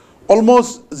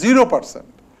 almost 0%।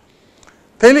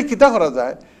 তাইলে কিতা করা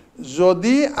যায়,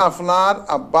 যদি আপনার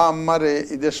আব্বা আম্মারে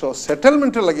এই দেশ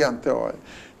সেটেলমেন্টে লাগিয়ে আনতে হয়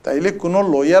তাইলে কোনো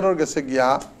লয়ারের কাছে গিয়া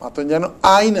মাতন যেন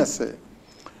আইন আছে,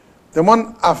 যেমন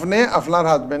আপনি আপনার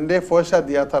হাজবেন্ডে পয়সা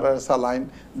দিয়া তারা চালাইন,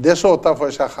 দেশও ওটা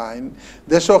পয়সা খাইন,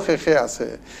 দেশও শেষে আছে।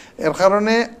 এর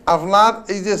কারণে আপনার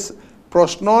এই যে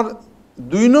প্রশ্নর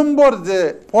 2 নম্বর যে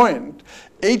পয়েন্ট,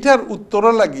 এইটার উত্তর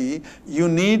লাগি you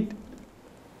need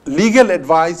legal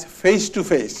advice face to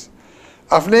face.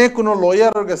 আপনি কোনো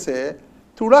লয়ারের কাছে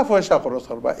তুড়া পয়সা খরচ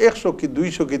করবা, 100 কি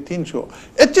 200 কি 300,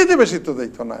 এর চেয়ে বেশি তো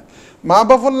দিত না। মা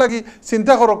বাপর লাগি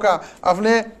চিন্তা করোকা,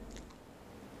 আপনি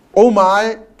ও মায়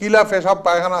কিলা পেশাব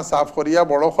পায়খানা সাফ করিয়া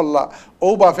বড় করলা, ও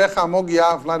বাপে খামো গিয়া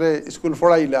আপনারে স্কুল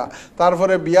পড়াইলা,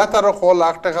 তারপরে বিয়া তারও 1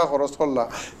 লাখ টাকা খরচ করলা।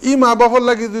 ই মা বাপর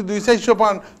লাগি যদি 200-400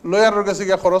 পান লয়ারের কাছে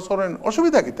গিয়া খরচ করেন,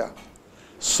 অসুবিধা কিতা?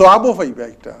 সওয়াবও পাইবা,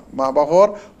 একটা মা বাপর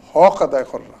হক আদায়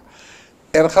করলা।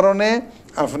 এর কারণে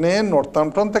আপনি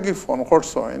নর্থাম্পটন থেকে ফোন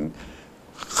করছেন,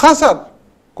 খাসার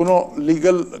কোনো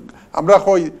লিগাল আমরা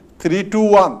কই 3 to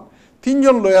 1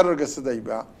 3জন লয়ারের কাছে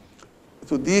যাইবা।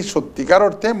 যদি সত্যিকার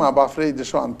অর্থে মা বাপরে এই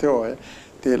দেশে আনতে হয়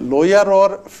তে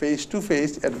লয়ারর ফেস টু ফেস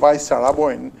অ্যাডভাইস ছাড়া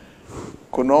বইন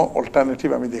কোনো অল্টারনেটিভ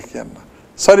আমি দেখি না।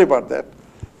 Sorry for that.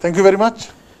 Thank you very much.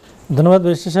 ধন্যবাদ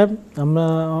ব্যারিস্টার সাহেব। আমরা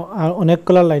অনেক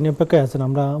কলার লাইনে অপেক্ষায় আছেন,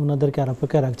 আমরা ওনাদেরকে আর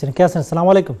অপেক্ষায় রাখছেন। কে আছেন? আসসালামু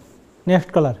আলাইকুম। নেক্সট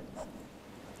কলার।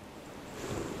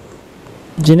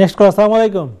 জি নেক্সট কলার। আসসালামু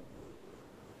আলাইকুম।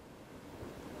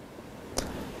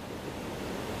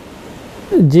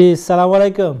 জি আসসালামু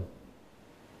আলাইকুম।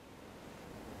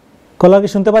 কলার কি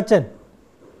শুনতে পাচ্ছেন?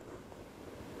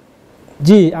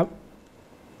 জি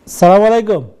আসসালামু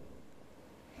আলাইকুম।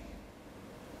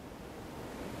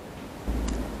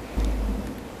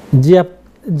 জি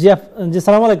জি জি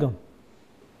আসসালামু আলাইকুম।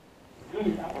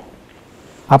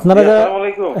 আপনারা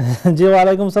জি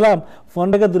ওয়ালাইকুম সালাম। ফোন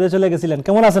থেকে দূরে চলে গেছিলেন,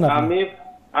 কেমন আছেন আপনি?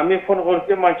 আমি ফোন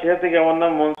করছি মানচিয়া থেকে, আমার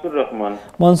নাম মনসুর রহমান।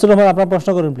 মনসুর রহমান, আপনার প্রশ্ন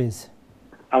করুন প্লিজ।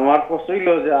 আমার প্রশ্ন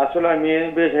হলো যে আসলে আমি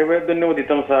সাহেবের ধন্যবাদ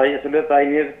দিতাম চাই, আসলে তাই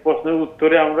নিয়ে প্রশ্নের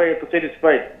উত্তরে আমরা এত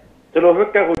স্যাটিসফাইড। চলো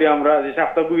অপেক্ষা করি আমরা যে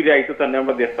সপ্তাহ ঘুরে আইতো তার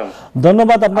আমরা দেখতাম।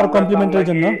 ধন্যবাদ আপনার কমপ্লিমেন্টের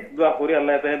জন্য। দোয়া করি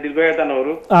আল্লাহ তাআলা দীর্ঘায়ু দান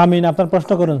করুক। আমিন। আপনার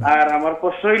প্রশ্ন করুন। আর আমার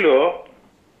প্রশ্ন হলো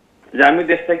যে আমি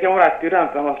দেশ থেকে আমার আত্মীয়রা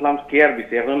আনতাম, আসলাম কেয়ার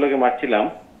দিতে, এখন লোকে মারছিলাম।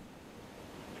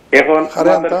 এখন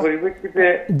তার পরিপ্রেক্ষিতে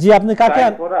জি আপনি কাকে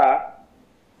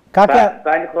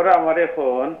তাই করা আমার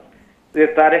এখন যে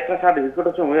তার একটা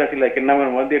সার্টিফিকেটের সময় আছে লাইকের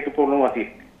নামের মধ্যে একটু প্রবলেম আছে,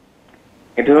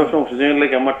 এটা সংশোধনের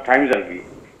লাগে আমার টাইম যাবে।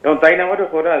 এবং তাই না আমারও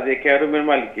করা যে কেয়ার রুমের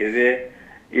মালিককে যে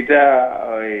এটা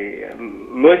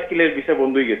লো স্কিলের বিষয়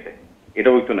বন্ধ হয়ে গেছে, এটা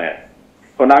হইতো না।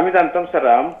 কারণ আমি জানতাম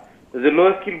স্যারাম যে লো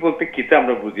স্কিল বলতে কিতা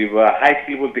আমরা বুঝি বা হাই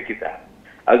স্কিল বলতে কিতা,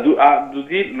 আর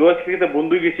যদি লো স্কিল বন্ধ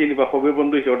হয়ে গেছে বা কবে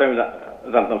বন্ধ হয়েছে ওটা আমি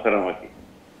জানতাম স্যারাম আর কি।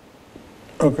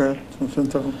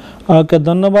 ওকে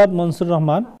ধন্যবাদ মনসুর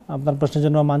রহমান, আপনার প্রশ্নের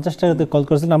জন্য ম্যানচেস্টার থেকে কল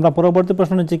করেছিলেন। আমরা পরবর্তী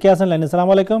প্রশ্ন নিচ্ছি। কে আছেন লাইনে?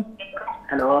 আসসালামু আলাইকুম।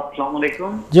 হ্যালো আসসালামু আলাইকুম।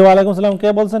 জি ওয়ালাইকুম সালাম। কে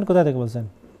বলছেন, কোথা থেকে বলছেন?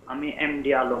 আমি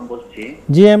এমডি আলম বলছি।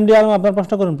 জি এমডি আলম, আপনার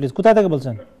প্রশ্ন করুন প্লিজ। কোথা থেকে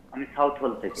বলছেন? আমি সাউথ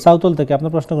হল থেকে। সাউথ হল থেকে,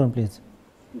 আপনার প্রশ্ন করুন প্লিজ।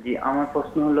 জি আমার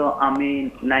প্রশ্ন হলো, আমি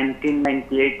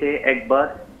 1998 এ একবার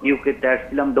ইউকে তে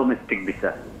আসছিলাম ডোমেস্টিক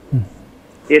ভিসা,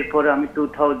 এরপরে আমি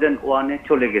 2001 এ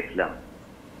চলে গেছিলাম,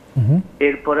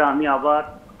 এরপরে আমি আবার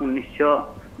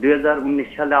 2019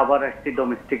 সালে আবার আসছি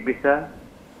ডোমেস্টিক ভিসা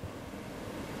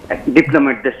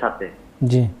ডিপ্লোমেটদের সাথে।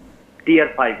 জি টিয়ার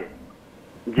 5 এ।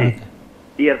 জি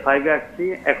টিয়ার 5 এ আসছি,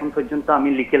 এখন পর্যন্ত আমি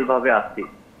লিগ্যাল ভাবে আছি।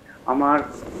 আমার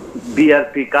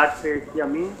বিআরপি কার্ড পেয়েছি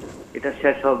আমি, এটা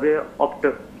শেষ হবে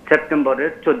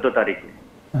সেপ্টেম্বরের 14 তারিখে।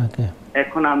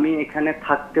 এখন আমি এখানে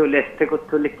থাকতে হলে স্টে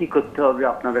করতে হলে কি করতে হবে,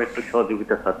 আপনাদের একটু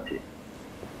সহযোগিতা চাচ্ছি।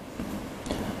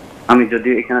 আমি যদি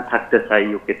এখানে থাকতে চাই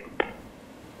ইউকে।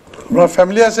 আপনার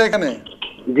ফ্যামিলি আছে এখানে?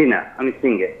 জি না, আমি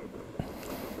সিঙ্গেল।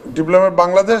 ডিপ্লোমেট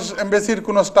বাংলাদেশ এমবাসির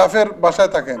কোন স্টাফের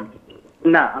বাসায় থাকেন?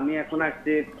 না, আমি এখন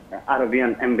আসছি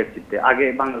আরবিয়ান এমবাসিতে। আগে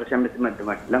বাংলাদেশ এমবাসির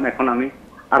মাধ্যমে আসছিলাম, এখন আমি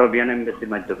আরবিয়ান এমবাসির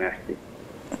মাধ্যমে আসছি।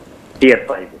 টিয়ার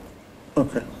 5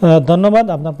 ওকে ধন্যবাদ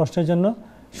আপনার প্রশ্নের জন্য।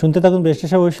 শুনতে থাকুন, ব্যারিস্টার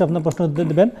সাহেব অবশ্যই আপনার প্রশ্ন উত্তর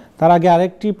দেবেন। তার আগে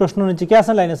আরেকটি প্রশ্ন নিচ্ছি। কে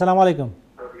আছেন লাইনে? আসসালামু আলাইকুম।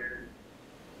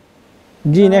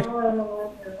 জি নেক্সট।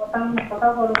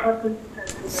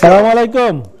 আসসালামু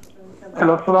আলাইকুম।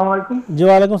 হ্যালো, আসসালামু আলাইকুম। জি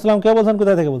ওয়ালাইকুম আসসালাম। কে বলছেন,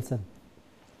 কোথা থেকে বলছেন?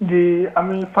 জি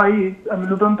আমি ফাইজ, আমি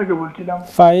লুটন থেকে বলছিলাম।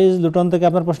 ফাইজ লুটন থেকে,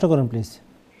 আপনার প্রশ্ন করুন প্লিজ।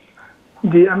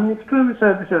 জি আমি স্টুডেন্ট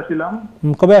ভিসায় দেশে আসছিলাম।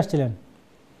 কবে আসছিলেন?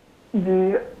 জি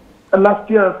লাস্ট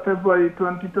ইয়ার ফেব্রুয়ারি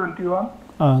 2021।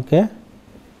 ওকে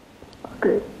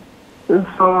ওকে,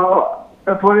 সো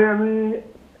এরপরে আমি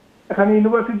এখানে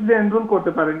ইউনিভার্সিটিতে এনরোল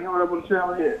করতে পারিনি, ওরা বলছে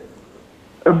আমি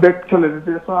ব্যাক চলে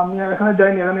যেতে। সো আমি এখানে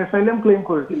যাইনি, এখানে অ্যাসাইলাম ক্লেম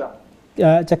করেছিলাম।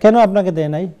 আচ্ছা, কেন আপনাকে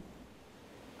দেয় নাই?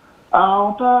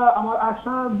 ওটা আমার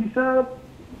আসা ভিসা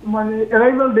মানে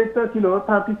অ্যারাইভাল ডেটটা ছিল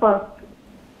 31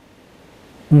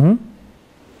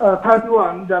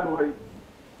 জানুয়ারি,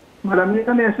 মানে আমি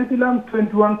এখানে এসেছিলাম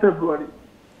 21 ফেব্রুয়ারি।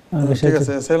 ঠিক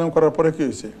আছে, অ্যাসাইলাম করার পরে কি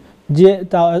হয়েছে? জি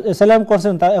তা অ্যাসাইলাম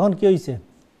করছেন, তা এখন কি হয়েছে?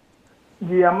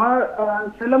 জি আমার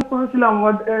অ্যাসাইলাম করেছিলাম,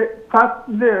 আমার ফার্স্ট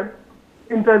ডে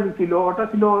ইন্টারভিউ ছিল, ওটা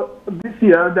ছিল দিস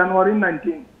ইয়ার জানুয়ারি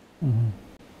 19।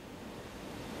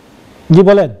 জি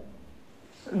বলেন।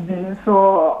 জি সো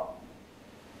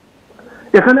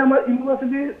এখানে আমার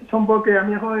ইউনিভার্সিটি সম্পর্কে,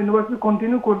 আমি এখন ইউনিভার্সিটি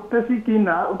কন্টিনিউ করতেছি কি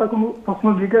না ওটা কোনো প্রশ্ন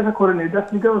জিজ্ঞাসা করেনি। জাস্ট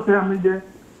জিজ্ঞাসা আমি যে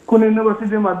কোন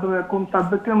ইউনিভার্সিটির মাধ্যমে, কোন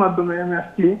সাবজেক্টের মাধ্যমে আমি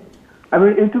আসছি, আমি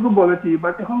এইটুকু বলেছি।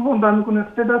 বাট এখন পর্যন্ত আমি কোনো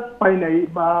স্ট্যাটাস পাই নাই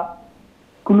বা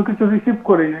কোনো কিছু রিসিভ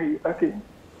করি নাই আর কি।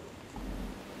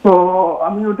 তো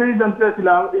আমি ওটাই জানতে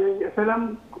চাইছিলাম, এই অ্যাসাইলাম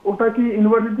ওটা কি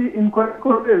ইউনিভার্সিটি ইনকোয়ারি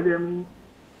করবে যে আমি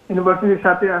ইউনিভার্সিটির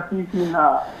সাথে আছি কি না?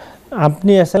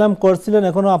 আপনি অ্যাসাইলাম করছিলেন,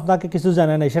 এখনো আপনাকে কিছু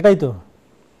জানা নাই, সেটাই তো?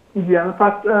 জি আমি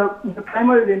ফার্স্ট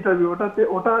প্রাইমারি ইন্টারভিউ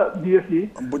ওটা দিয়েছি।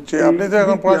 বুঝছি, আপনি তো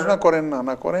এখন পড়াশোনা করেন না,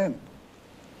 না করেন?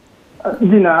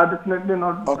 জি না, ডেফিনেটলি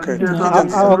নট। ওকে,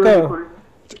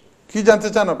 কি জানতে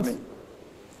চান আপনি?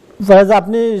 ফাইজ,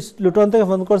 আপনি লুটন থেকে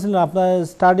ফোন করছিলেন, আপনার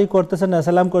স্টাডি করতেছেন,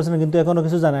 অ্যাসাইলাম করছেন, কিন্তু এখনো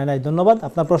কিছু জানাই নাই। ধন্যবাদ।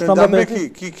 আপনার প্রশ্ন আমরা পেয়েছি।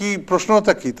 কি কি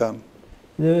প্রশ্নটা কি তান?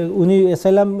 যে উনি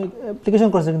অ্যাসাইলাম অ্যাপ্লিকেশন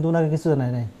করেছেন কিন্তু উনাকে কিছু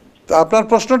জানাই নাই। তো আপনার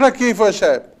প্রশ্নটা কি ফয়েজ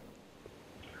সাহেব?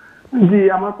 জি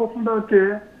আমার প্রশ্নটা হচ্ছে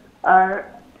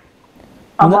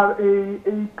আমার এই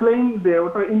ক্লেম দে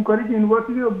ওটা ইনকোয়ারি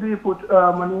ইউনিভার্সিটি অফ দি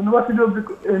মানে ইউনিভার্সিটি অফ দি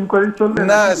ইনকোয়ারি চলবে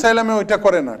না, অ্যাসাইলামে ওইটা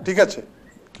করে না। ঠিক আছে,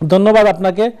 ধন্যবাদ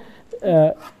আপনাকে।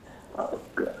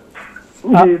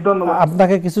 জি ধন্যবাদ।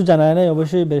 আপনাকে কিছু জানায় নাই,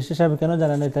 অবশ্যই ব্যারিস্টার সাহেব কেন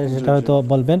জানায় নাই তাই সেটা হয়তো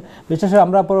বলবেন। ব্যারিস্টার সাহেব,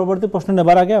 আমরা পরবর্তী প্রশ্ন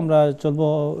নেবার আগে আমরা চলবো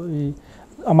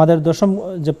আমাদের দশম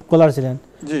যে কলার ছিলেন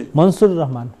মনসুর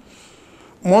রহমান।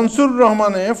 মনসুর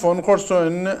রহমানে ফোন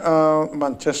করছেন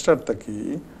ম্যানচেস্টার থেকে।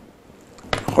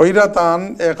 হইরাতান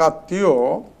এক আত্মীয়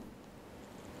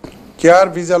কেয়ার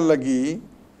ভিসার লাগি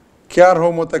কেয়ার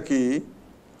হোম থাকি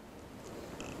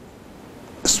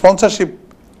স্পন্সরশিপ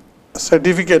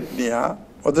সার্টিফিকেট নিয়া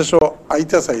অথচ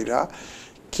আইতা চাইরা,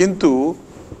 কিন্তু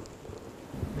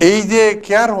এই যে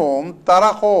কেয়ার হোম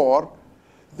তারা কর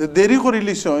দেরি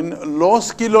করিলিছেন লো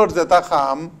স্কিলর যেটা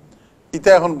কাম ইটা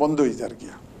এখন বন্ধ হয়ে যার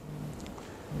গিয়া।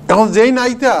 এখন যেই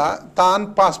নাইতা তান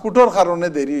পাসপোর্টের কারণে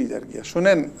দেরি হয়ে যার গিয়া।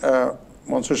 শুনেন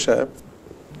মনসুর সাহেব,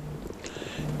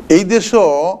 এই দেশও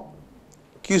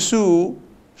কিছু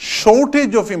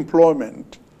শর্টেজ অফ এমপ্লয়মেন্ট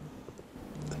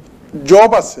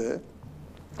জব আছে।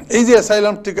 এই যে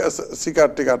অ্যাসাইলাম সিকার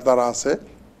তারা আছে,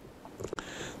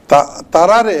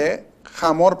 তারারে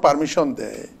খামর পারমিশন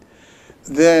দেয়।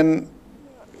 দেন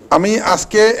আমি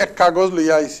আজকে এক কাগজ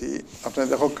লইয়া আইছি, আপনি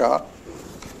দেখো কা,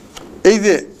 এই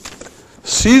যে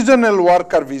seasonal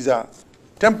worker visa,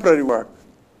 temporary work,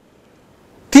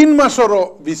 3 মাসেরও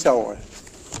visa হয়,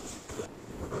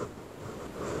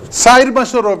 4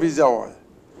 মাসেরও ভিসা হয়।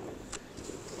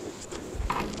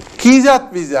 কি জাত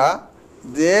ভিসা?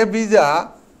 যে ভিসা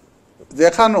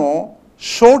দেখানো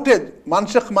শর্টেজ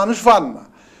মানুষ পান না।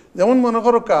 যেমন মনে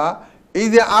করো কা, এই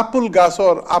যে আপুল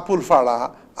গাছর আপুল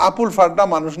ফাড়া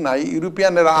মানুষ নাই,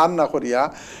 ইউরোপিয়ানেরা আর না করিয়া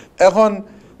এখন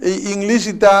এই ইংলিশ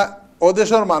ইটা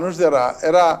ওদেশের মানুষ যারা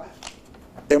এরা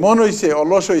এমন হয়েছে,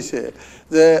 অলস হয়েছে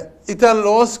যে ইটা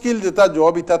লো স্কিল যেটা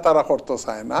জব ইটা তারা করতে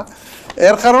চায় না।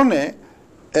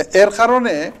 এর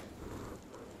কারণে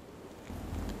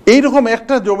এইরকম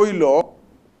একটা জব হইল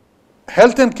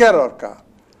হেলথ অ্যান্ড কেয়ার ওয়ার্কার।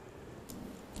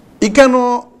 ইকানো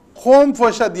কম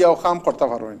পয়সা দিয়াও কাম করতে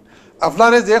পারেন।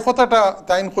 আপনারে যে কথাটা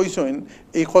তাইন কইছেন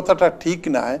এই কথাটা ঠিক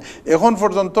নাই। এখন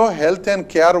পর্যন্ত হেলথ অ্যান্ড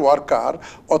কেয়ার ওয়ার্কার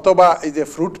অথবা এই যে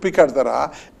ফ্রুট পিকার দ্বারা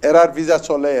এরার ভিসা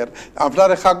চলে। আপনার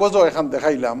কাগজও এখান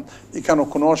দেখাইলাম, এখানে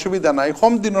কোনো অসুবিধা নাই।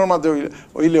 কম দিনের মাঝে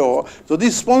হইলেও যদি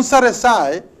স্পন্সারে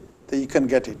চায় তো you can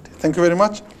get it. Thank you very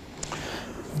much.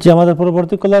 জি আমাদের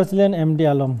পরবর্তী কলার ছিলেন এমডি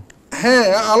আলম। হ্যাঁ,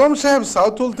 আলম সাহেব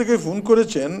সাউথল থেকে ফোন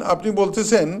করেছেন। আপনি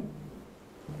বলতেছেন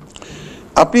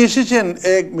আপনি এসেছেন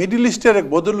এক মিডল ইস্টের এক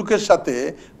ভদ্রলোকের সাথে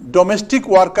ডোমেস্টিক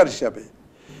ওয়ার্কার হিসাবে,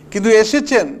 কিন্তু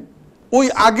এসেছেন ওই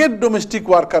আগের ডোমেস্টিক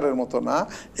ওয়ার্কারের মতো না,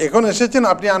 এখন এসেছেন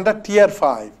আপনি আন্ডার টিয়ার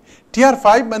 5। টিয়ার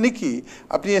 5 মানে কি?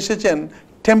 আপনি এসেছেন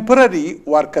টেম্পোরারি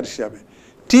ওয়ার্কার হিসাবে।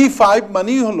 T5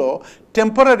 মানেই হলো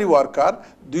টেম্পোরারি ওয়ার্কার,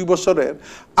 2 বছরের।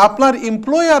 আপনার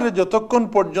এমপ্লয়ারে যতক্ষণ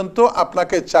পর্যন্ত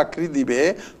আপনাকে চাকরি দিবে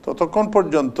ততক্ষণ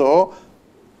পর্যন্ত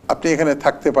আপনি এখানে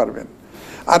থাকতে পারবেন।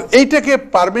 আর এইটাকে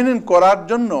পার্মানেন্ট করার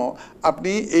জন্য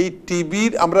আপনি এই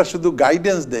টিভির আমরা শুধু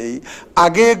গাইডেন্স দেই।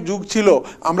 আগে এক যুগ ছিল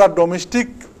আমরা ডোমেস্টিক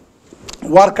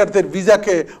ওয়ার্কারদের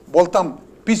ভিসাকে বলতাম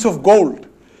পিস অফ গোল্ড,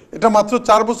 এটা মাত্র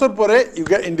 4 বছর পরে ইউ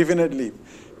গেট ইনডিফিনিট লিভ।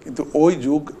 কিন্তু ওই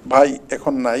যুগ ভাই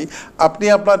এখন নাই। আপনি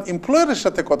আপনার এমপ্লয়ারের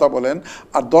সাথে কথা বলেন,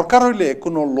 আর দরকার হইলে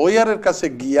কোনো লয়ারের কাছে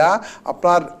গিয়া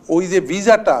আপনার ওই যে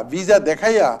ভিসা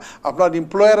দেখাইয়া আপনার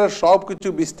এমপ্লয়ারের সব কিছু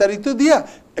বিস্তারিত দিয়া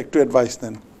একটু অ্যাডভাইস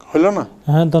নেন, হলো না?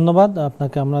 হ্যাঁ, ধন্যবাদ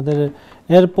আপনাকে। আমাদের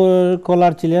এরপর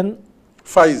কলার ছিলেন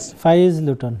ফাইজ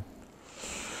লুটন।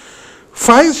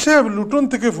 ফাইজ সাহেব লুটন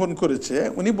থেকে ফোন করেছে।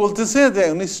 উনি বলতেছে যে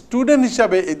উনি স্টুডেন্ট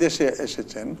হিসাবে এই দেশে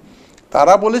এসেছেন।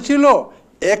 তারা বলেছিল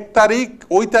 1 তারিখ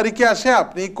ওই তারিখে আসে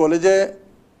আপনি কলেজে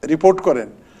রিপোর্ট করেন,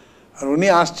 আর উনি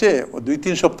আসছে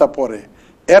 2-3 সপ্তাহ পরে।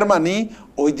 এর মানে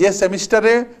ওই যে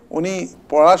সেমিস্টারে উনি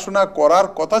পড়াশোনা করার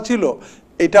কথা ছিল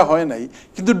এটা হয় নাই,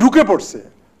 কিন্তু ঢুকে পড়ছে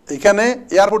এখানে,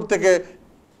 এয়ারপোর্ট থেকে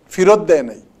ফেরত দেয়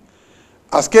নাই।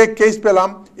 আজকে কেস পেলাম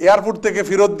এয়ারপোর্ট থেকে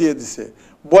ফেরত দিয়ে দিছে,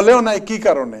 বলেও নাই কি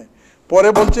কারণে। পরে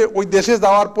বলছে ওই দেশে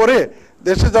যাওয়ার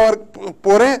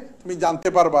পরে তুমি জানতে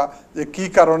পারবা যে কি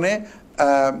কারণে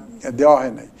দেওয়া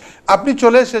হয় নাই। আপনি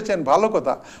চলে এসেছেন, ভালো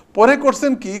কথা। পরে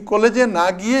করছেন কি, কলেজে না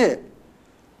গিয়ে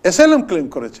অ্যাসাইলাম ক্লেম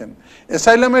করেছেন।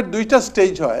 অ্যাসাইলামের 2টা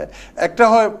স্টেজ হয়। একটা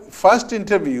হয় ফার্স্ট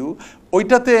ইন্টারভিউ,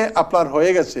 ওইটাতে আপনার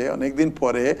হয়ে গেছে অনেকদিন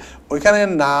পরে, ওইখানে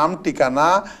নাম, ঠিকানা,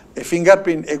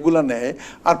 ফিঙ্গারপ্রিন্ট এগুলো নেয়।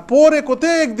 আর পরে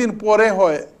একদিন পরে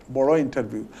হয় বড়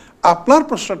ইন্টারভিউ। আপনার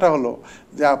প্রশ্নটা হলো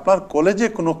যে আপনার কলেজে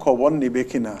কোনো খবর নিবে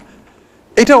কিনা।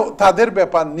 এটাও তাদের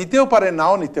ব্যাপার, নিতেও পারে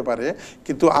নাও নিতে পারে।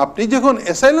 কিন্তু আপনি যখন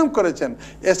অ্যাসাইলাম করেছেন,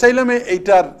 অ্যাসাইলামে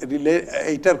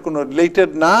এইটার কোনো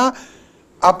রিলেটেড না।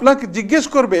 আপনাকে জিজ্ঞেস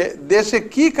করবে দেশে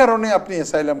কি কারণে আপনি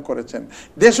অ্যাসাইলাম করেছেন,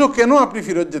 দেশও কেন আপনি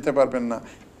ফেরত যেতে পারবেন না,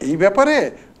 এই ব্যাপারে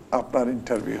আপনার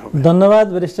ইন্টারভিউ হবে। ধন্যবাদ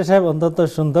ব্যারিস্টার সাহেব, অন্তত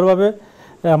সুন্দরভাবে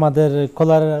আমাদের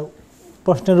কলার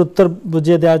প্রশ্নের উত্তর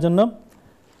বুঝিয়ে দেওয়ার জন্য।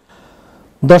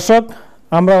 দর্শক,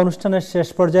 আমরা অনুষ্ঠানের শেষ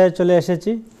পর্যায়ে চলে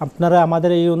এসেছি। আপনারা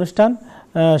আমাদের এই অনুষ্ঠান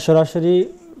সরাসরি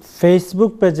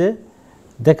ফেসবুক পেজে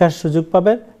দেখার সুযোগ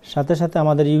পাবেন, সাথে সাথে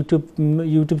আমাদের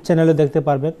ইউটিউব চ্যানেলে দেখতে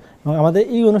পারবেন। এবং আমাদের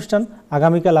এই অনুষ্ঠান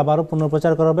আগামীকাল আবারও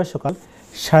পুনঃপ্রচার করা হবে সকাল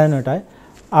 9:30টায়।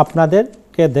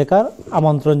 আপনাদেরকে দেখার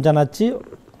আমন্ত্রণ জানাচ্ছি।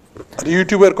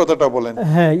 ইউটিউবের কথাটা বলেন।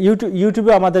 হ্যাঁ,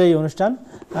 ইউটিউবে আমাদের এই অনুষ্ঠান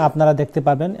আপনারা দেখতে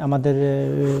পাবেন, আমাদের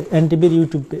এনটিভির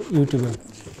ইউটিউবে,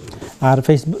 আর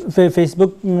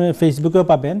ফেসবুকেও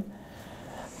পাবেন।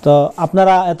 তো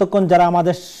আপনারা এতক্ষণ যারা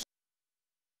আমাদের